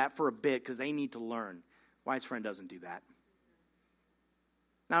struggle through that for a bit because they need to learn. Wise friend doesn't do that.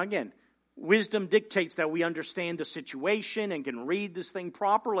 Now again, wisdom dictates that we understand the situation and can read this thing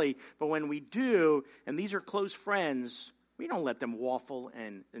properly. But when we do, and these are close friends, we don't let them waffle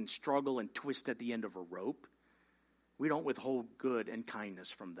and struggle and twist at the end of a rope. We don't withhold good and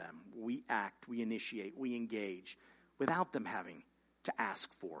kindness from them. We act, we initiate, we engage without them having to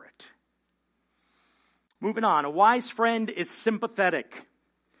ask for it. Moving on, a wise friend is sympathetic.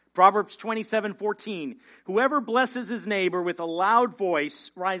 Proverbs 27:14. Whoever blesses his neighbor with a loud voice,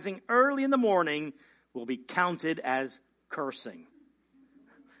 rising early in the morning, will be counted as cursing.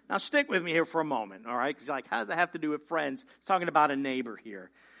 Now stick with me here for a moment, all right? Because you're like, how does that have to do with friends? It's talking about a neighbor here.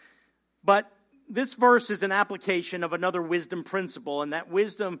 But this verse is an application of another wisdom principle, and that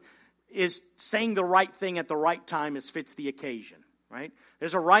wisdom is saying the right thing at the right time as fits the occasion, right?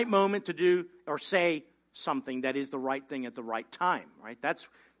 There's a right moment to do or say something that is the right thing at the right time, right? That's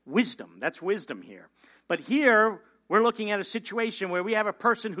wisdom. That's wisdom here. But here, we're looking at a situation where we have a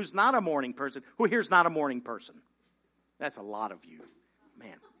person who's not a morning person. Who here's not a morning person? That's a lot of you.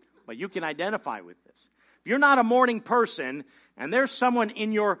 Man. But you can identify with this. If you're not a morning person, and there's someone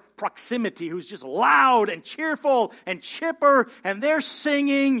in your proximity who's just loud and cheerful and chipper, and they're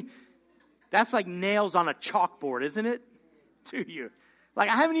singing, that's like nails on a chalkboard, isn't it? To you. Like,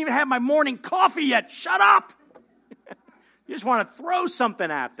 I haven't even had my morning coffee yet. Shut up! You just want to throw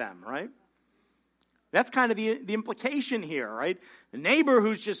something at them, right? That's kind of the implication here, right? The neighbor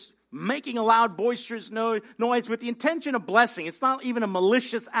who's just making a loud, boisterous noise with the intention of blessing. It's not even a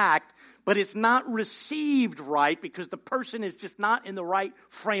malicious act, but it's not received right because the person is just not in the right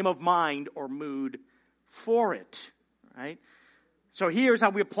frame of mind or mood for it, right? So here's how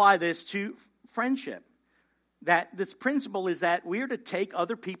we apply this to friendship. That this principle is that we're to take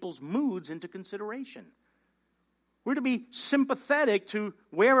other people's moods into consideration. We're to be sympathetic to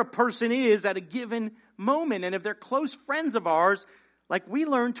where a person is at a given moment. And if they're close friends of ours, like, we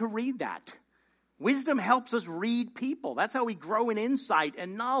learn to read that. Wisdom helps us read people. That's how we grow in insight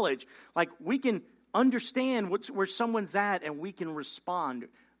and knowledge. Like, we can understand where someone's at and we can respond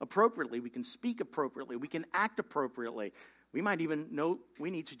appropriately. We can speak appropriately. We can act appropriately. We might even know we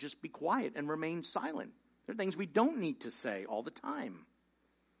need to just be quiet and remain silent. There are things we don't need to say all the time.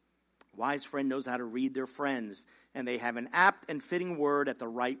 A wise friend knows how to read their friends, and they have an apt and fitting word at the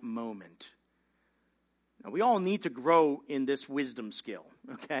right moment. Now, we all need to grow in this wisdom skill,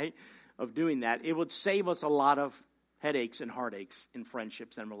 okay, of doing that. It would save us a lot of headaches and heartaches in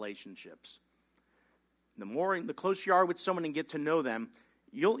friendships and relationships. The closer you are with someone and get to know them,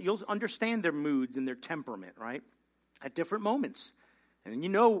 you'll understand their moods and their temperament, right, at different moments. And you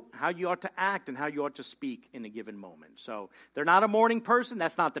know how you ought to act and how you ought to speak in a given moment. So if they're not a morning person,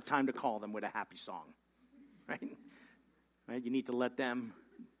 that's not the time to call them with a happy song. Right? You need to let them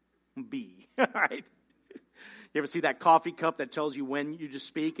be. Right? You ever see that coffee cup that tells you when you just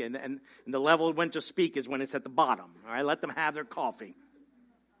speak? And the level of when to speak is when it's at the bottom. All right? Let them have their coffee.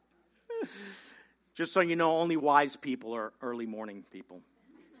 Just so you know, only wise people are early morning people.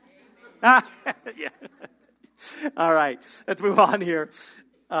 Yeah. All right, let's move on here.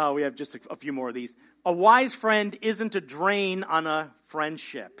 We have just a few more of these. A wise friend isn't a drain on a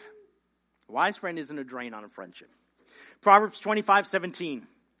friendship. A wise friend isn't a drain on a friendship. Proverbs 25:17.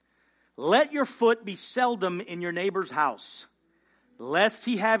 Let your foot be seldom in your neighbor's house, lest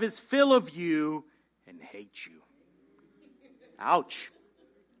he have his fill of you and hate you. Ouch.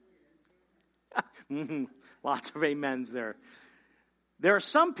 Lots of amens there. There are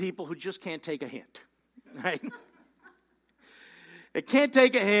some people who just can't take a hint. Right? They can't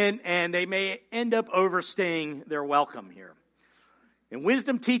take a hint, and they may end up overstaying their welcome here. And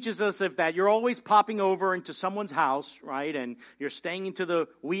wisdom teaches us that you're always popping over into someone's house, right? And you're staying into the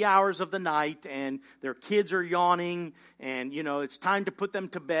wee hours of the night, and their kids are yawning, and, it's time to put them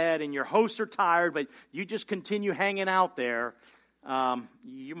to bed, and your hosts are tired, but you just continue hanging out there.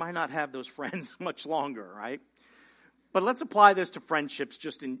 You might not have those friends much longer, right? But let's apply this to friendships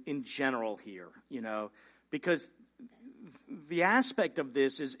just in general here, because the aspect of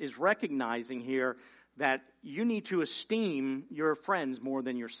this is recognizing here that you need to esteem your friends more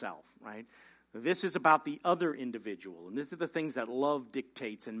than yourself, right? This is about the other individual. And these are the things that love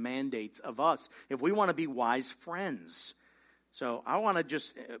dictates and mandates of us if we want to be wise friends. So I want to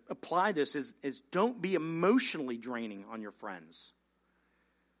just apply this as don't be emotionally draining on your friends.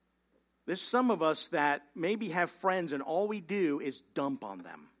 There's some of us that maybe have friends and all we do is dump on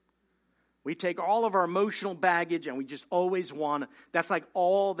them. We take all of our emotional baggage and we just always want to, that's like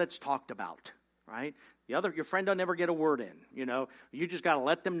all that's talked about, right? Your friend don't ever get a word in, you know. You just got to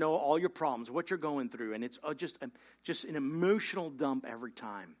let them know all your problems, what you're going through, and it's just an emotional dump every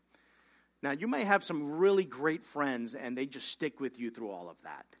time. Now, you may have some really great friends, and they just stick with you through all of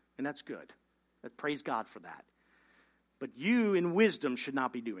that, and that's good. Praise God for that. But you, in wisdom, should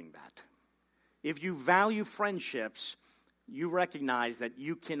not be doing that. If you value friendships, you recognize that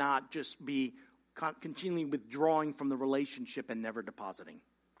you cannot just be continually withdrawing from the relationship and never depositing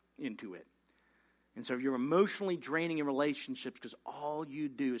into it. And so if you're emotionally draining in relationships because all you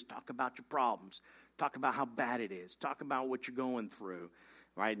do is talk about your problems, talk about how bad it is, talk about what you're going through,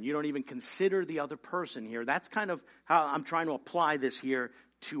 right? And you don't even consider the other person here. That's kind of how I'm trying to apply this here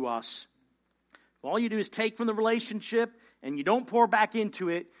to us. If all you do is take from the relationship and you don't pour back into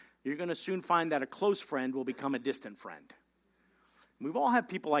it, you're going to soon find that a close friend will become a distant friend. We've all had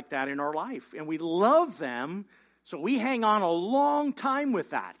people like that in our life, and we love them, so we hang on a long time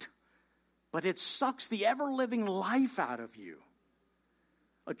with that. But it sucks the ever-living life out of you.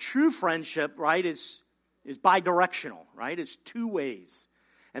 A true friendship, right, is bi-directional, right? It's two ways.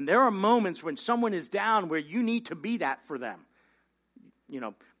 And there are moments when someone is down where you need to be that for them. You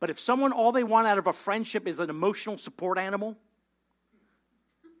know, but if someone, all they want out of a friendship is an emotional support animal,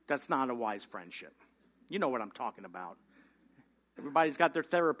 that's not a wise friendship. You know what I'm talking about. Everybody's got their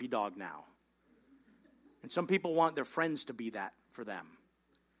therapy dog now. And some people want their friends to be that for them.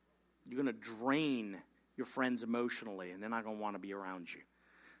 You're going to drain your friends emotionally, and they're not going to want to be around you.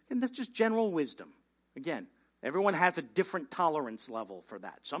 And that's just general wisdom. Again, everyone has a different tolerance level for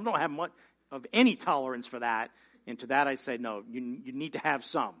that. Some don't have much of any tolerance for that. And to that I say, no, you need to have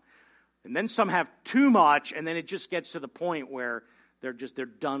some. And then some have too much, and then it just gets to the point where they're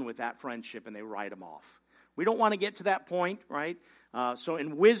done with that friendship and they write them off. We don't want to get to that point, right? So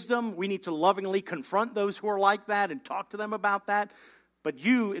in wisdom, we need to lovingly confront those who are like that and talk to them about that. But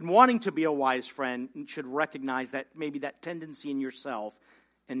you, in wanting to be a wise friend, should recognize that maybe that tendency in yourself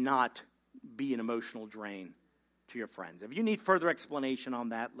and not be an emotional drain to your friends. If you need further explanation on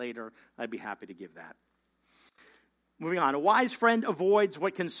that later, I'd be happy to give that. Moving on. A wise friend avoids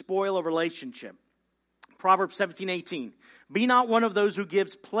what can spoil a relationship. Proverbs 17:18. Be not one of those who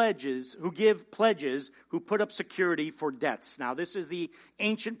give pledges, who put up security for debts. Now, this is the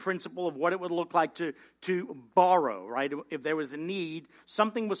ancient principle of what it would look like to borrow, right? If there was a need,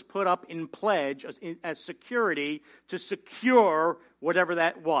 something was put up in pledge as security to secure whatever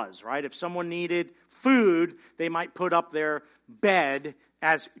that was, right? If someone needed food, they might put up their bed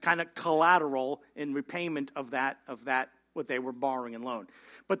as kind of collateral in repayment of that what they were borrowing and loan.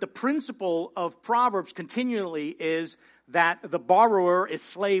 But the principle of Proverbs continually is that the borrower is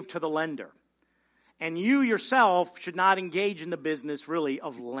slave to the lender. And you yourself should not engage in the business, really,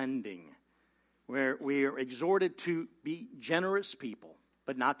 of lending, where we are exhorted to be generous people,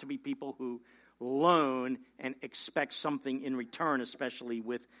 but not to be people who loan and expect something in return, especially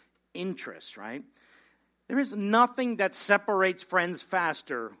with interest, right? There is nothing that separates friends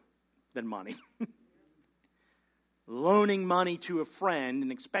faster than money. Loaning money to a friend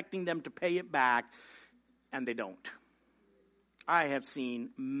and expecting them to pay it back, and they don't. I have seen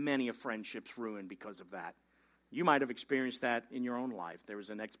many of friendships ruined because of that. You might have experienced that in your own life. There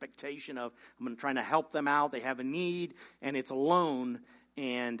was an expectation of, I'm trying to help them out, they have a need, and it's a loan,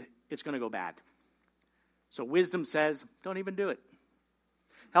 and it's going to go bad. So wisdom says, don't even do it.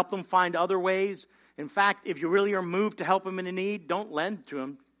 Help them find other ways. In fact, if you really are moved to help them in a need, don't lend to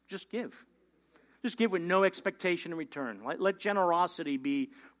them, just give. Just give with no expectation in return. Let generosity be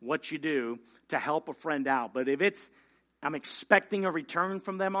what you do to help a friend out. But if I'm expecting a return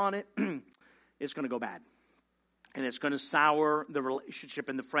from them on it, it's going to go bad. And it's going to sour the relationship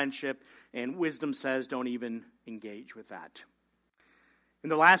and the friendship. And wisdom says don't even engage with that.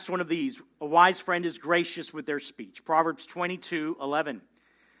 And the last one of these, a wise friend is gracious with their speech. Proverbs 22:11.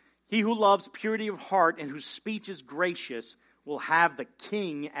 He who loves purity of heart and whose speech is gracious will have the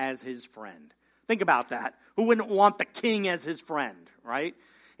king as his friend. Think about that. Who wouldn't want the king as his friend, right?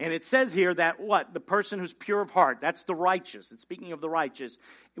 And it says here that what? The person who's pure of heart, that's the righteous. And speaking of the righteous,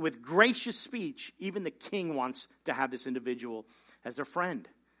 with gracious speech, even the king wants to have this individual as their friend.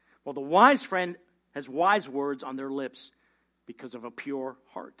 Well, the wise friend has wise words on their lips because of a pure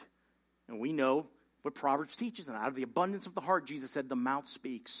heart. And we know what Proverbs teaches. And out of the abundance of the heart, Jesus said, the mouth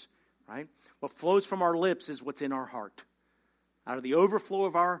speaks right? What flows from our lips is what's in our heart. Out of the overflow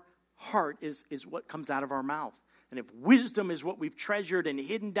of our heart is what comes out of our mouth. And if wisdom is what we've treasured and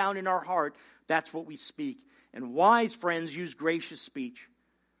hidden down in our heart, that's what we speak. And wise friends use gracious speech.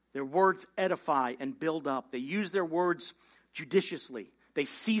 Their words edify and build up. They use their words judiciously. They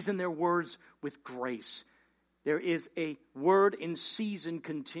season their words with grace. There is a word in season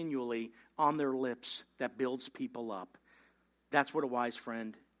continually on their lips that builds people up. That's what a wise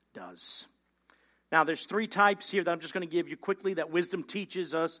friend does. Now, there's 3 types here that I'm just going to give you quickly that wisdom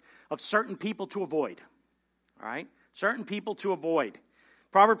teaches us of certain people to avoid. All right? Certain people to avoid.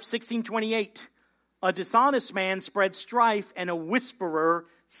 Proverbs 16:28. A dishonest man spreads strife, and a whisperer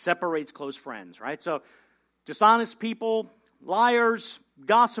separates close friends. Right? So, dishonest people, liars,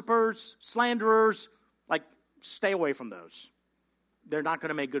 gossipers, slanderers, stay away from those. They're not going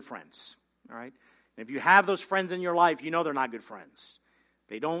to make good friends. All right? And if you have those friends in your life, you know they're not good friends.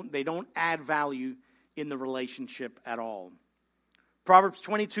 They don't add value in the relationship at all. Proverbs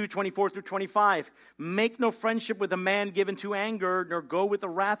 22:24-25. Make no friendship with a man given to anger, nor go with a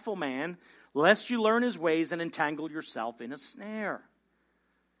wrathful man, lest you learn his ways and entangle yourself in a snare.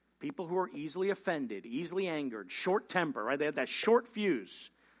 People who are easily offended, easily angered, short temper, right? They have that short fuse.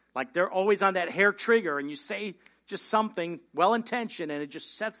 Like they're always on that hair trigger, and you say just something well-intentioned, and it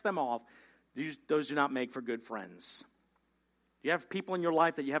just sets them off. Those do not make for good friends. Do you have people in your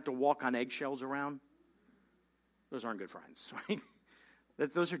life that you have to walk on eggshells around? Those aren't good friends, right?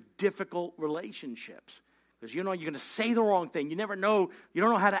 Those are difficult relationships. Because you're going to say the wrong thing. You never know. You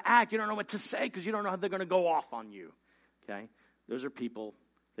don't know how to act. You don't know what to say because you don't know how they're going to go off on you. Okay? Those are people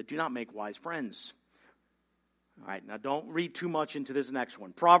that do not make wise friends. All right, now don't read too much into this next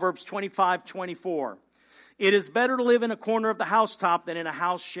one. Proverbs 25:24. It is better to live in a corner of the housetop than in a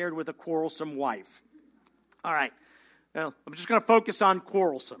house shared with a quarrelsome wife. All right, well, I'm just going to focus on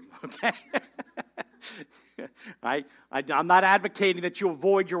quarrelsome, okay? I'm not advocating that you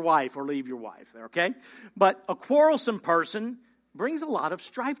avoid your wife or leave your wife, okay? But a quarrelsome person brings a lot of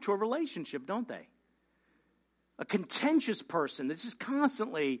strife to a relationship, don't they? A contentious person that's just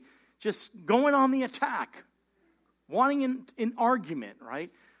constantly just going on the attack. Wanting an argument, right?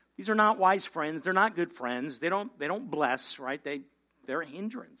 These are not wise friends. They're not good friends. They don't bless, right? They're a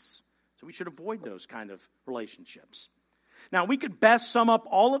hindrance. So we should avoid those kind of relationships. Now, we could best sum up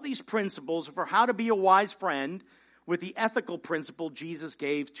all of these principles for how to be a wise friend with the ethical principle Jesus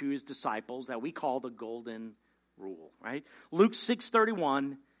gave to his disciples that we call the golden rule, right? Luke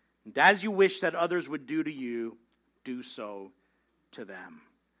 6:31, and as you wish that others would do to you, do so to them.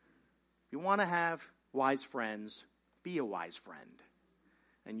 If you want to have wise friends, be a wise friend.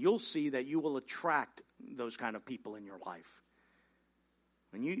 And you'll see that you will attract those kind of people in your life.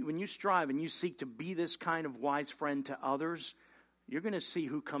 When you strive and you seek to be this kind of wise friend to others, you're going to see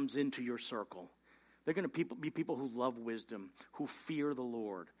who comes into your circle. They're going to be people who love wisdom, who fear the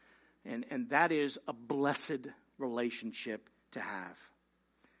Lord. And that is a blessed relationship to have.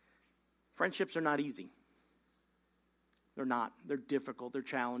 Friendships are not easy. They're not. They're difficult. They're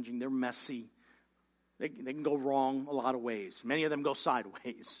challenging. They're messy. They can go wrong a lot of ways. Many of them go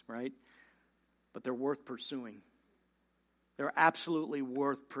sideways, right? But they're worth pursuing. They're absolutely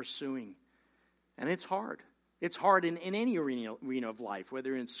worth pursuing. And it's hard. It's hard in any arena of life,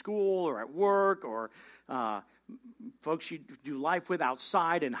 whether in school or at work or folks you do life with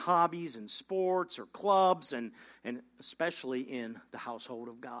outside in hobbies and sports or clubs and especially in the household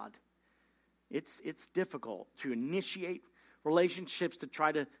of God. It's difficult to initiate relationships, to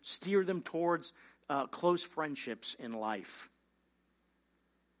try to steer them towards close friendships in life.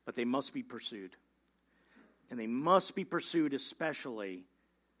 But they must be pursued. And they must be pursued especially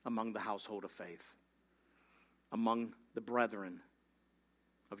among the household of faith, among the brethren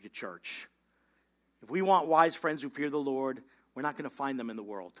of your church. If we want wise friends who fear the Lord, we're not going to find them in the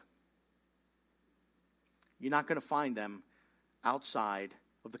world. You're not going to find them outside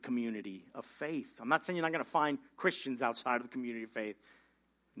of the community of faith. I'm not saying you're not going to find Christians outside of the community of faith.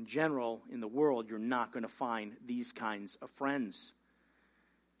 In general, in the world, you're not going to find these kinds of friends.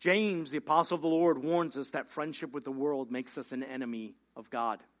 James, the apostle of the Lord, warns us that friendship with the world makes us an enemy of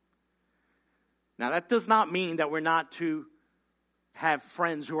God. Now, that does not mean that we're not to have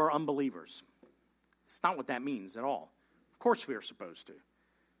friends who are unbelievers. It's not what that means at all. Of course we are supposed to.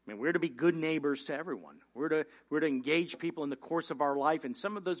 I mean, we're to be good neighbors to everyone. We're to engage people in the course of our life, and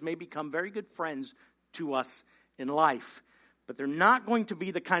some of those may become very good friends to us in life. But they're not going to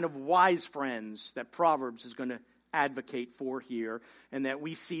be the kind of wise friends that Proverbs is going to advocate for here, and that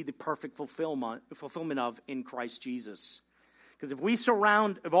we see the perfect fulfillment of in Christ Jesus. Because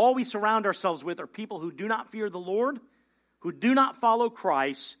if all we surround ourselves with are people who do not fear the Lord, who do not follow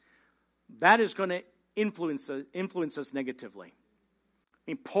Christ, that is going to influence us negatively. I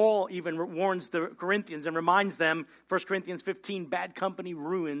mean, Paul even warns the Corinthians and reminds them, 1 Corinthians 15, bad company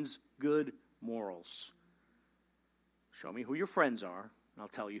ruins good morals. Show me who your friends are, and I'll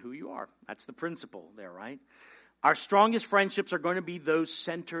tell you who you are. That's the principle there, right? Our strongest friendships are going to be those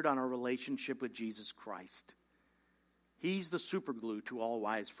centered on our relationship with Jesus Christ. He's the superglue to all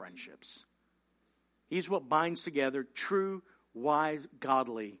wise friendships. He's what binds together true, wise,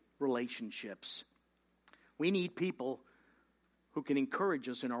 godly relationships. We need people who can encourage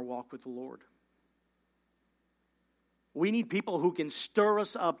us in our walk with the Lord. We need people who can stir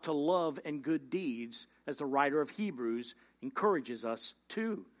us up to love and good deeds, as the writer of Hebrews encourages us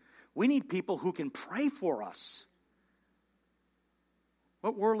to. We need people who can pray for us.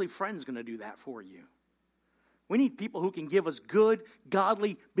 What worldly friend is going to do that for you? We need people who can give us good,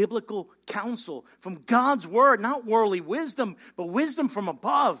 godly, biblical counsel from God's word, not worldly wisdom, but wisdom from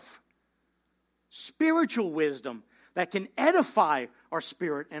above. Spiritual wisdom that can edify our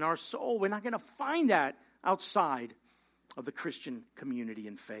spirit and our soul. We're not going to find that outside of the Christian community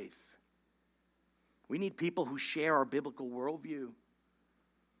and faith. We need people who share our biblical worldview.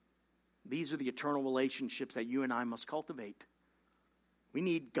 These are the eternal relationships that you and I must cultivate. We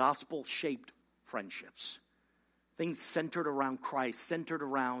need gospel-shaped friendships. Things centered around Christ, centered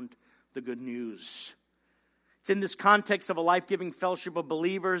around the good news. It's in this context of a life-giving fellowship of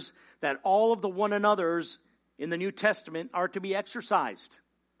believers that all of the one another's in the New Testament are to be exercised.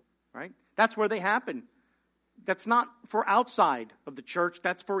 Right? That's where they happen. That's not for outside of the church.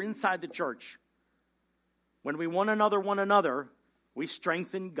 That's for inside the church. When we one another, we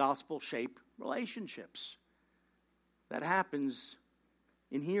strengthen gospel-shaped relationships. That happens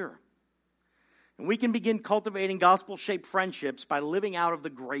in here. And we can begin cultivating gospel-shaped friendships by living out of the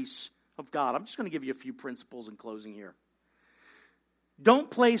grace of God. I'm just going to give you a few principles in closing here.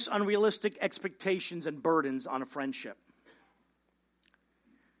 Don't place unrealistic expectations and burdens on a friendship.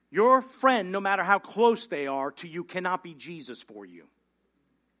 Your friend, no matter how close they are to you, cannot be Jesus for you.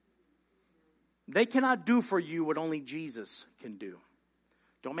 They cannot do for you what only Jesus can do.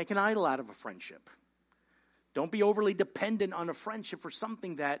 Don't make an idol out of a friendship. Don't be overly dependent on a friendship for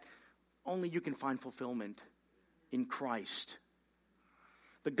something that only you can find fulfillment in Christ.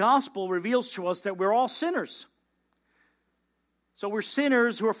 The gospel reveals to us that we're all sinners. So we're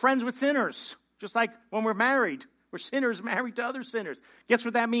sinners who are friends with sinners. Just like when we're married. We're sinners married to other sinners. Guess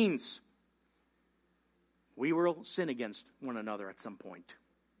what that means? We will sin against one another at some point.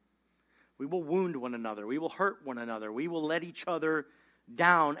 We will wound one another. We will hurt one another. We will let each other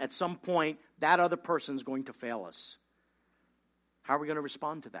down at some point. That other person's going to fail us. How are we going to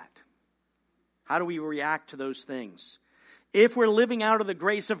respond to that? How do we react to those things? If we're living out of the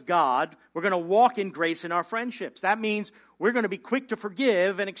grace of God, we're going to walk in grace in our friendships. That means we're going to be quick to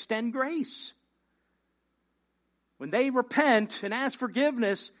forgive and extend grace. When they repent and ask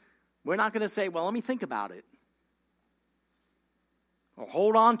forgiveness, we're not going to say, well, let me think about it. Or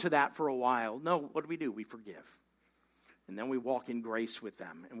hold on to that for a while. No, what do? We forgive. And then we walk in grace with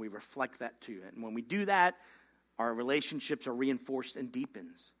them and we reflect that to it. And when we do that, our relationships are reinforced and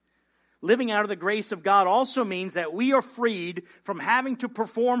deepens. Living out of the grace of God also means that we are freed from having to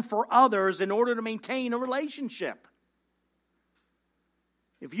perform for others in order to maintain a relationship.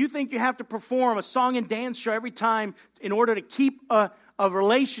 If you think you have to perform a song and dance show every time in order to keep a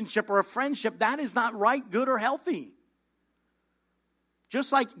relationship or a friendship, that is not right, good, or healthy.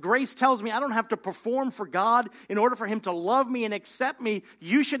 Just like grace tells me I don't have to perform for God in order for Him to love me and accept me,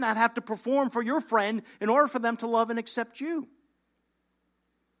 you should not have to perform for your friend in order for them to love and accept you.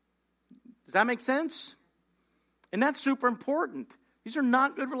 Does that make sense? And that's super important. These are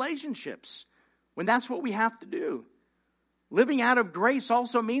not good relationships when that's what we have to do. Living out of grace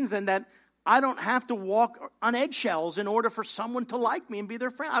also means then that I don't have to walk on eggshells in order for someone to like me and be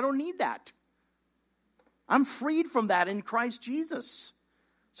their friend. I don't need that. I'm freed from that in Christ Jesus.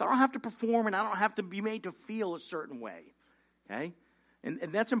 So I don't have to perform and I don't have to be made to feel a certain way. Okay? And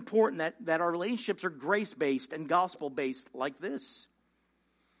that's important that our relationships are grace-based and gospel-based like this.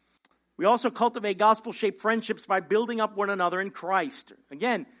 We also cultivate gospel-shaped friendships by building up one another in Christ.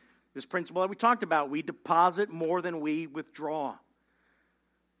 Again, this principle that we talked about, we deposit more than we withdraw.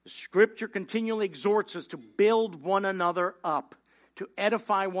 The Scripture continually exhorts us to build one another up, to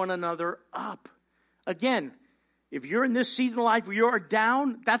edify one another up. Again, if you're in this season of life where you're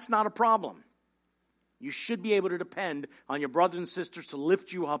down, that's not a problem. You should be able to depend on your brothers and sisters to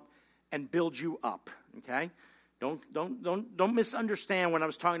lift you up and build you up. Okay? Don't misunderstand when I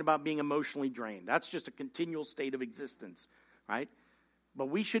was talking about being emotionally drained. That's just a continual state of existence, right? But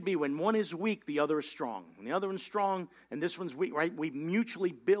we should be, when one is weak, the other is strong. When the other one's strong and this one's weak, right? We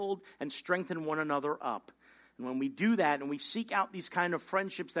mutually build and strengthen one another up. And when we do that and we seek out these kind of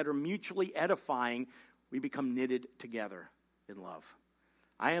friendships that are mutually edifying, we become knitted together in love.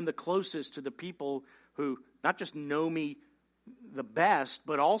 I am the closest to the people who not just know me the best,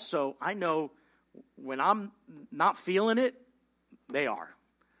 but also I know when I'm not feeling it, they are.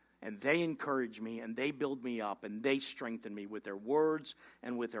 And they encourage me, and they build me up, and they strengthen me with their words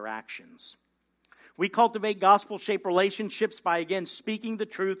and with their actions. We cultivate gospel-shaped relationships by, again, speaking the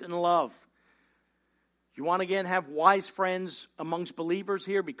truth in love. You want to, again, have wise friends amongst believers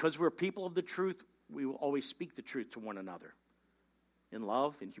here? Because we're people of the truth, we will always speak the truth to one another. In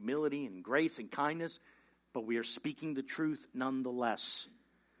love, in humility, in grace, and kindness. But we are speaking the truth nonetheless.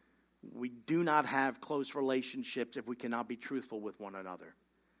 We do not have close relationships if we cannot be truthful with one another.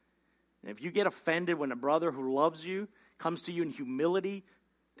 And if you get offended when a brother who loves you comes to you in humility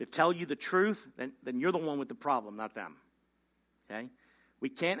to tell you the truth, then you're the one with the problem, not them. Okay? We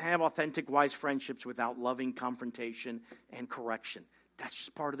can't have authentic, wise friendships without loving confrontation and correction. That's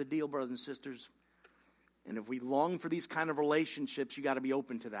just part of the deal, brothers and sisters. And if we long for these kind of relationships, you got to be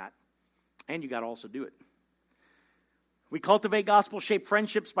open to that. And you got to also do it. We cultivate gospel-shaped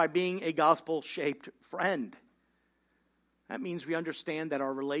friendships by being a gospel-shaped friend. That means we understand that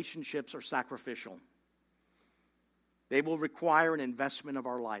our relationships are sacrificial. They will require an investment of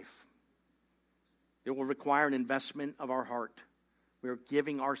our life. It will require an investment of our heart. We are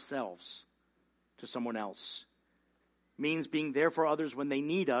giving ourselves to someone else. It means being there for others when they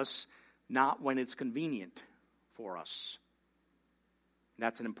need us, not when it's convenient for us.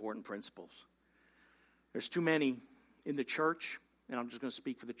 That's an important principle. There's too many in the church, and I'm just going to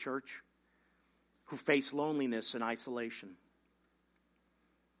speak for the church, who face loneliness and isolation,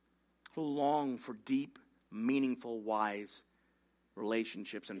 who long for deep, meaningful, wise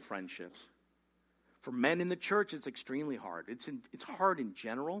relationships and friendships. For men in the church, it's extremely hard. It's hard in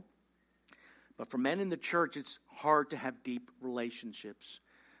general, but for men in the church, it's hard to have deep relationships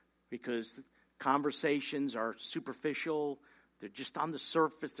because conversations are superficial. They're just on the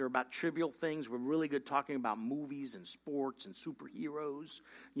surface. They're about trivial things. We're really good talking about movies and sports and superheroes,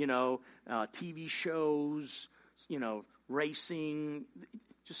 TV shows, racing,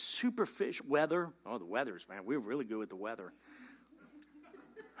 just superficial. Weather. Oh, the weather's, man. We're really good with the weather.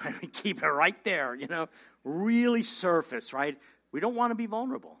 We keep it right there, really surface, right? We don't want to be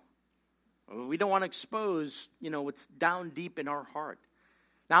vulnerable. We don't want to expose, what's down deep in our heart.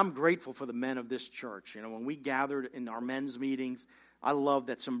 Now, I'm grateful for the men of this church. When we gathered in our men's meetings, I love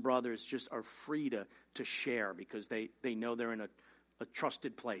that some brothers just are free to share because they know they're in a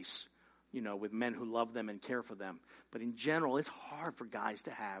trusted place, with men who love them and care for them. But in general, it's hard for guys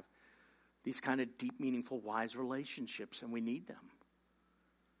to have these kind of deep, meaningful, wise relationships, and we need them.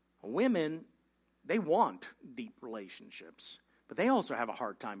 Women, they want deep relationships, but they also have a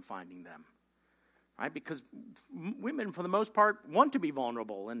hard time finding them. Right? Because women, for the most part, want to be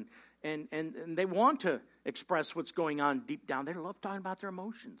vulnerable and they want to express what's going on deep down. They love talking about their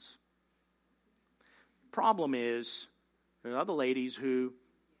emotions. Problem is, there are other ladies who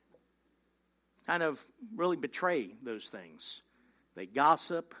kind of really betray those things. They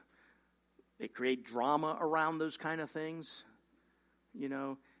gossip. They create drama around those kind of things,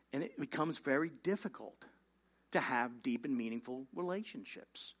 and it becomes very difficult to have deep and meaningful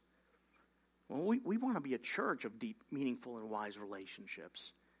relationships. Well, we want to be a church of deep, meaningful, and wise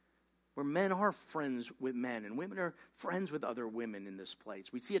relationships where men are friends with men and women are friends with other women in this place.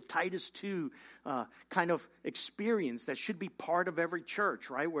 We see a Titus 2 kind of experience that should be part of every church,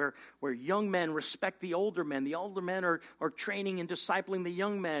 right? Where young men respect the older men. The older men are training and discipling the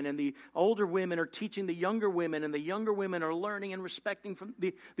young men, and the older women are teaching the younger women, and the younger women are learning and respecting from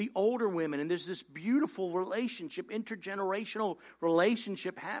the older women. And there's this beautiful relationship, intergenerational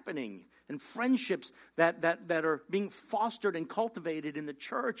relationship happening, and friendships that are being fostered and cultivated in the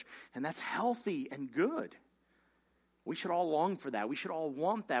church, and that's healthy and good. We should all long for that. We should all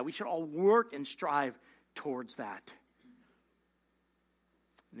want that. We should all work and strive towards that.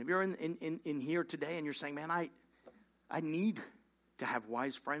 And if you're in here today and you're saying, man, I need to have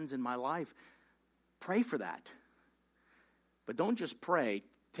wise friends in my life, pray for that. But don't just pray,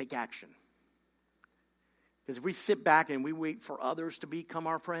 take action. Because if we sit back and we wait for others to become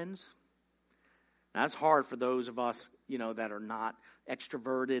our friends, that's hard for those of us, that are not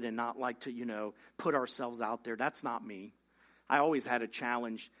extroverted and not like to, put ourselves out there. That's not me. I always had a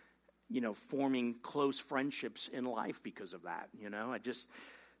challenge, forming close friendships in life because of that. I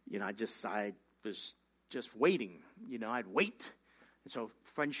was just waiting. I'd wait. And so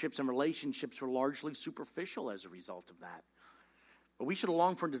friendships and relationships were largely superficial as a result of that. But we should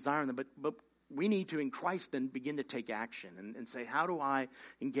long for and desire them. But we need to, in Christ, then begin to take action and say, how do I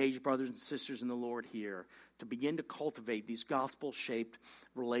engage brothers and sisters in the Lord here to begin to cultivate these gospel-shaped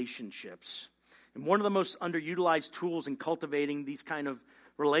relationships? And one of the most underutilized tools in cultivating these kind of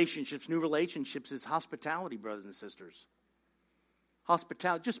relationships, new relationships, is hospitality, brothers and sisters.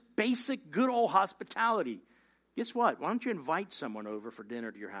 Hospitality, just basic, good old hospitality. Guess what? Why don't you invite someone over for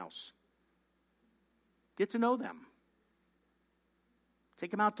dinner to your house? Get to know them. Take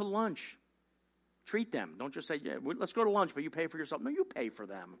them out to lunch. Treat them. Don't just say, yeah, let's go to lunch, but you pay for yourself. No, you pay for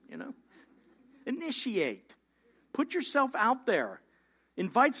them, Initiate. Put yourself out there.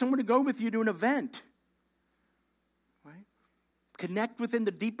 Invite someone to go with you to an event. Right? Connect within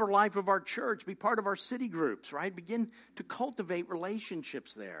the deeper life of our church. Be part of our city groups, right? Begin to cultivate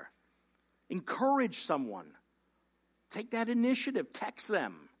relationships there. Encourage someone. Take that initiative. Text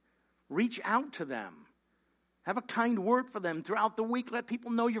them. Reach out to them. Have a kind word for them throughout the week. Let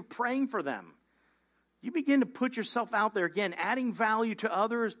people know you're praying for them. You begin to put yourself out there again, adding value to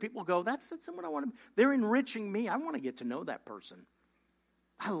others. People go, that's someone I want to. They're enriching me. I want to get to know that person.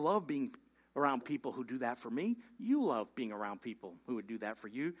 I love being around people who do that for me. You love being around people who would do that for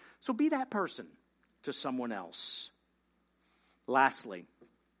you. So be that person to someone else. Lastly,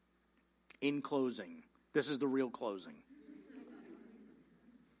 in closing, this is the real closing.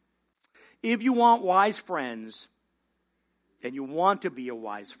 If you want wise friends, and you want to be a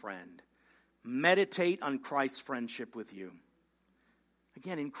wise friend, meditate on Christ's friendship with you.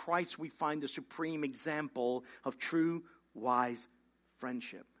 Again, in Christ we find the supreme example of true wise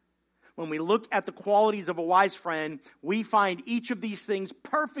friendship. When we look at the qualities of a wise friend, we find each of these things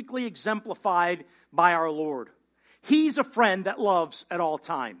perfectly exemplified by our Lord. He's a friend that loves at all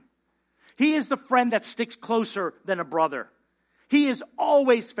time. He is the friend that sticks closer than a brother. He is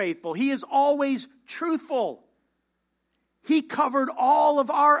always faithful. He is always truthful. He covered all of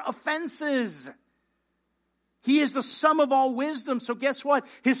our offenses. He is the sum of all wisdom. So guess what?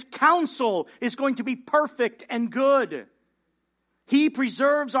 His counsel is going to be perfect and good. He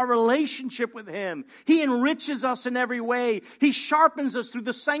preserves our relationship with Him. He enriches us in every way. He sharpens us through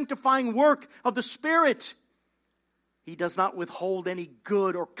the sanctifying work of the Spirit. He does not withhold any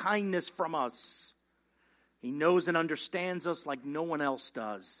good or kindness from us. He knows and understands us like no one else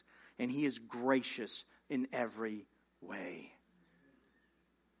does. And He is gracious in every way.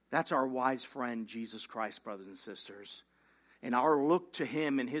 That's our wise friend, Jesus Christ, brothers and sisters. And our look to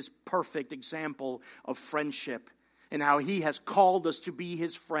Him and His perfect example of friendship and how He has called us to be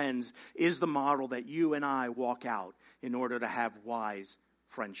His friends is the model that you and I walk out in order to have wise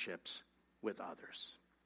friendships with others.